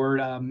move forward,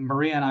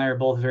 Maria and I are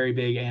both very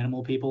big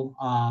animal people.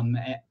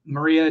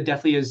 Maria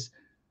definitely is.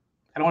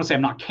 I don't want to say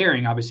I'm not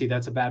caring. Obviously,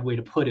 that's a bad way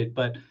to put it,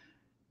 but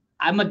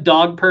I'm a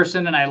dog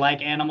person and I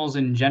like animals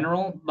in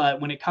general.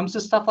 But when it comes to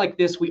stuff like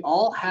this, we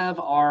all have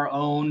our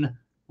own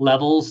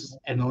levels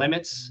and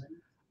limits.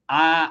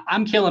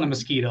 I'm killing a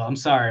mosquito. I'm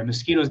sorry, a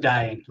mosquito's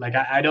dying. Like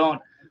I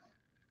don't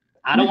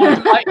want it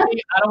to bite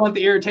me. I don't want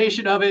the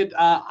irritation of it.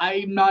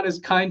 I'm not as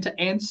kind to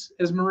ants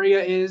as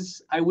Maria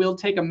is. I will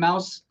take a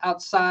mouse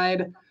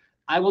outside.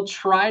 I will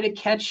try to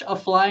catch a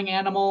flying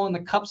animal in the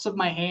cups of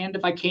my hand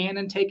if I can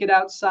and take it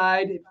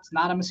outside if it's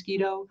not a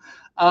mosquito.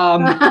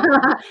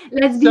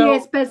 let's be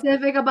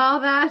specific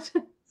about that.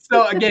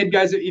 So again,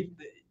 guys,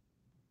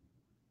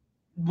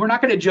 we're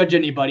not going to judge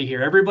anybody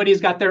here.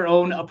 Everybody's got their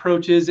own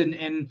approaches,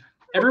 and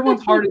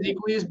everyone's heart is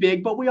equally as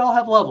big, but we all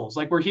have levels.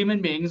 Like, we're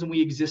human beings and we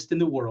exist in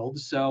the world.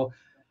 So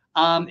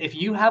if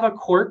you have a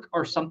quirk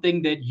or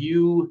something that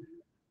you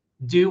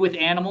do with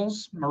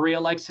animals, Maria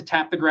likes to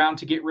tap the ground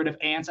to get rid of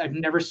ants. I've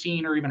never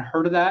seen or even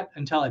heard of that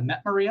until I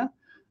met Maria.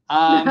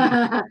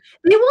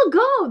 They will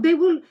go.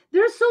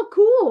 They're so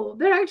cool.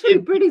 They're actually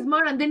pretty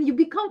smart. And then you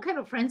become kind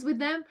of friends with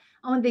them.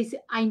 And when they say,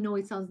 I know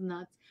it sounds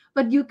nuts,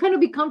 but you kind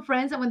of become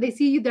friends. And when they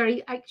see you, they're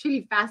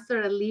actually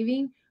faster at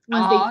leaving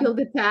once they feel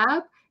the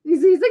tap.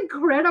 This is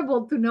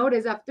incredible to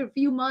notice. After a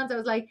few months, I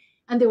was like,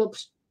 and they will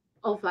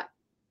all fly.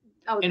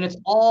 And it's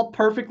all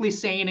perfectly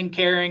sane and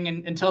caring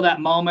until that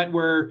moment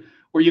where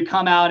you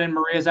come out and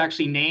Maria's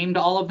actually named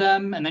all of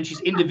them, and then she's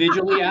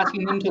individually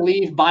asking them to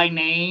leave by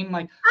name.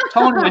 Like,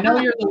 Tony, I know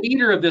you're the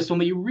leader of this one,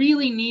 but you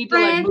really need to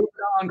like move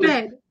it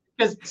on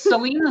because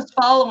Selena's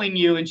following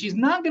you and she's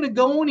not going to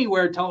go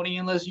anywhere, Tony,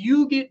 unless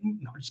you get.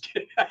 No, I'm just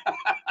kidding.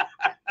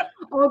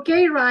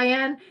 Okay,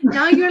 Ryan.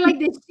 Now you're like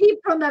the sheep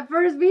from that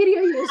first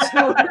video you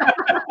showed.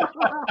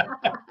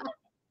 That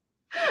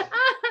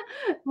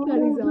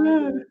is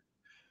awesome.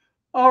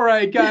 All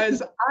right,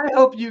 guys. I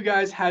hope you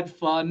guys had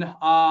fun.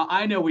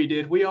 I know we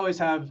did. We always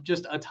have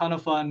just a ton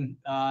of fun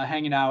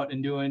hanging out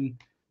and doing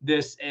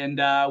this, and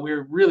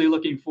we're really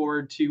looking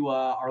forward to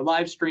our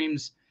live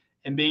streams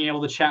and being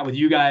able to chat with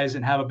you guys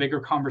and have a bigger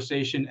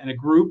conversation in a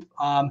group.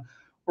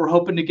 We're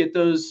hoping to get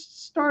those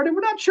started.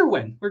 We're not sure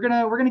when. We're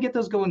gonna get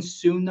those going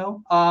soon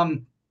though.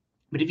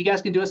 But if you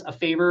guys can do us a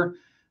favor,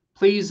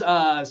 please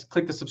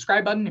click the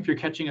subscribe button if you're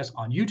catching us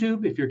on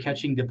YouTube. If you're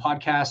catching the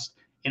podcast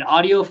in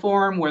audio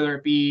form, whether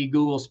it be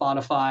Google,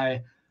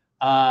 Spotify,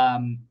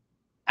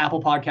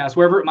 Apple Podcasts,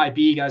 wherever it might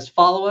be, you guys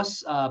follow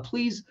us.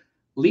 Please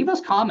leave us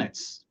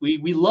comments.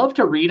 We love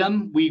to read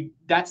them.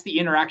 That's the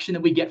interaction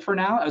that we get for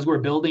now as we're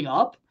building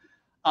up.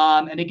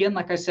 And again,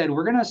 like I said,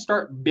 we're going to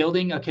start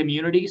building a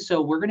community.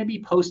 So we're going to be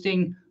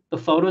posting the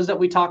photos that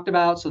we talked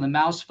about. So the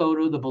mouse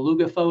photo, the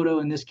beluga photo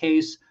in this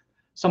case,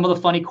 some of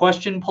the funny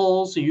question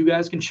polls, so you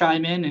guys can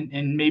chime in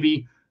and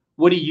maybe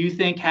what do you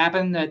think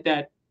happened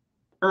that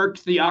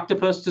irked the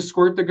octopus to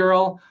squirt the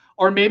girl?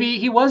 Or maybe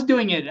he was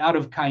doing it out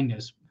of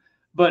kindness.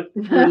 But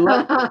we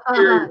love to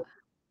hear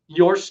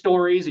your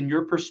stories and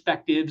your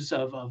perspectives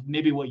of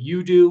maybe what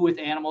you do with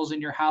animals in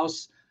your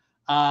house.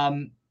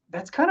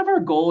 That's kind of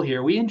our goal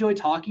here. We enjoy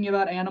talking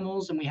about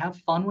animals and we have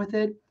fun with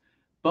it,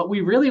 but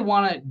we really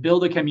want to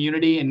build a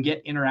community and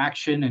get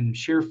interaction and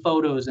share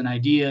photos and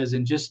ideas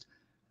and just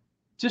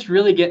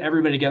really get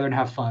everybody together and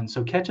have fun.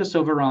 So catch us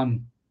over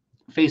on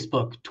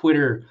Facebook,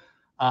 Twitter,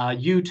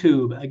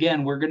 YouTube.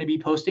 Again, we're going to be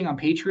posting on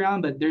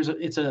Patreon, but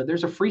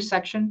there's a free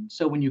section.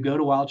 So when you go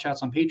to Wild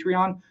Chats on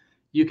Patreon,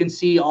 you can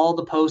see all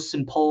the posts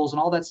and polls and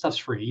all that stuff's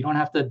free. You don't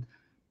have to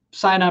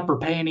sign up or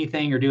pay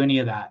anything or do any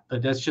of that.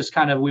 But that's just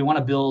kind of, we want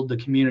to build the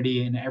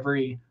community in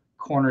every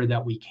corner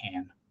that we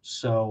can.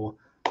 So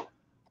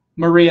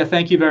Maria,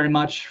 thank you very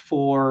much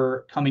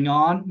for coming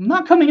on.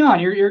 Not coming on,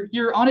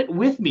 you're on it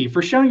with me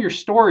for sharing your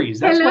stories.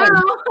 That's Hello.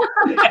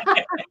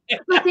 what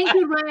Well, thank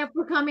you, Ryan,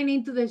 for coming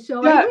into the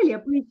show. I really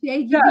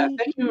appreciate you.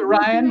 Thank you,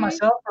 Ryan,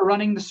 myself, for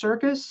running the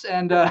circus.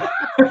 And what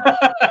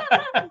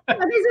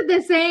is it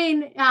they're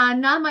saying?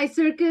 Not my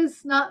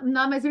circus, not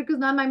my circus,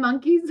 not my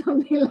monkeys,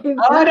 something like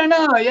that. I don't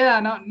know. Yeah,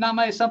 not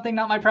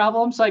my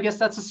problem. So I guess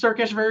that's a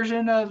circus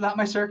version of not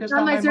my circus,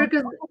 not my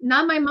circus,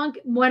 not my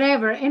monkey,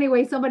 whatever.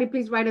 Anyway, somebody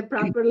please write it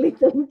properly.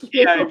 Thank you.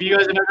 Yeah, if you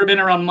guys have ever been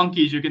around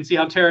monkeys, you can see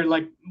how terrible.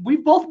 Like,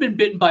 we've both been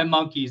bitten by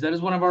monkeys. That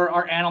is one of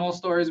our animal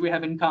stories we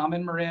have in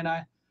common, Maria and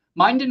I.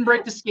 Mine didn't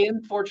break the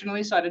skin,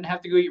 fortunately, so I didn't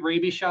have to go get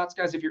rabies shots.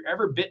 Guys, if you're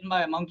ever bitten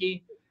by a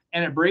monkey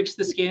and it breaks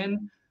the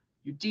skin,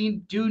 you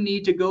do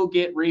need to go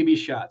get rabies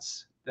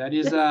shots. That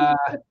is,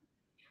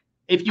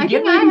 if you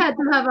get I had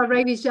to have a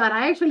rabies shot.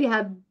 I actually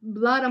had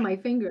blood on my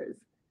fingers.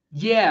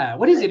 Yeah,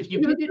 what is it? If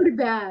you get pretty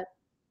bad.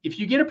 If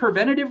you get a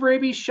preventative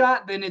rabies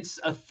shot, then it's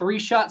a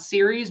 3-shot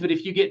series. But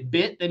if you get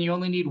bit, then you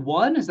only need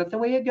 1. Is that the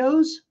way it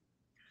goes?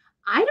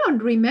 I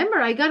don't remember.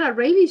 I got a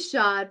rabies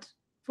shot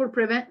for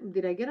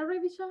Did I get a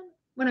rabies shot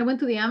when I went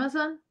to the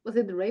Amazon? Was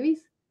it the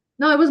rabies?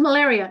 No, it was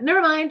malaria.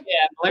 Never mind.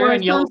 Yeah, malaria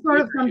and yellow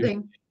sort of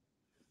something.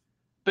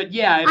 But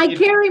yeah, I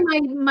carry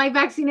my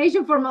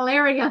vaccination for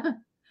malaria.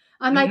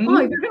 I'm like, oh,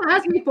 if you're gonna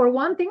ask me for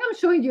one thing, I'm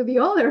showing you the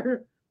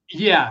other.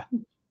 Yeah.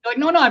 Like,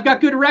 no, I've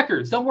got good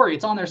records. Don't worry,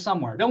 it's on there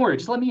somewhere. Don't worry,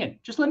 just let me in.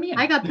 Just let me in.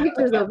 I got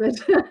pictures of it.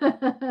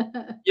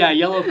 Yeah,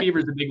 yellow fever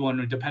is a big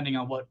one, depending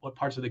on what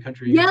parts of the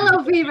country.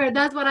 Yellow fever,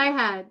 that's what I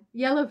had.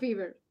 Yellow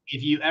fever.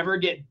 If you ever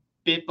get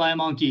bit by a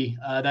monkey,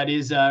 that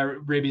is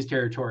rabies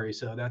territory.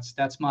 So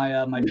that's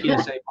my my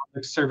PSA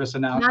public service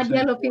announcement. Not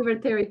yellow fever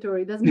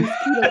territory. That's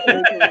mosquito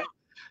territory.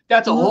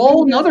 That's a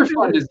whole nother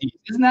fun disease.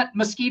 Isn't that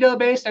mosquito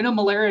based? I know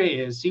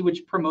malaria is. See,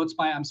 which promotes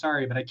I'm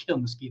sorry, but I kill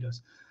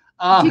mosquitoes.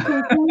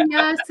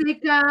 Chikungunya,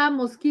 Zika,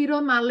 mosquito,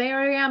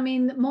 malaria. I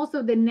mean, most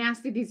of the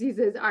nasty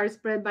diseases are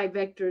spread by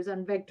vectors,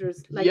 and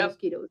vectors like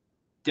mosquitoes.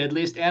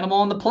 Deadliest animal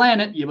on the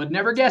planet. You would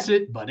never guess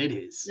it, but it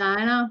is.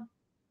 I know.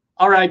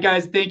 All right,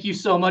 guys. Thank you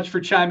so much for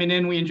chiming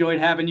in. We enjoyed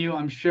having you.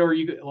 I'm sure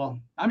you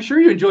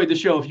enjoyed the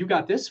show if you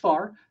got this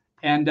far.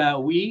 And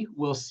we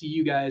will see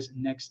you guys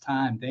next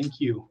time. Thank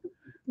you.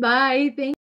 Bye. Thank you.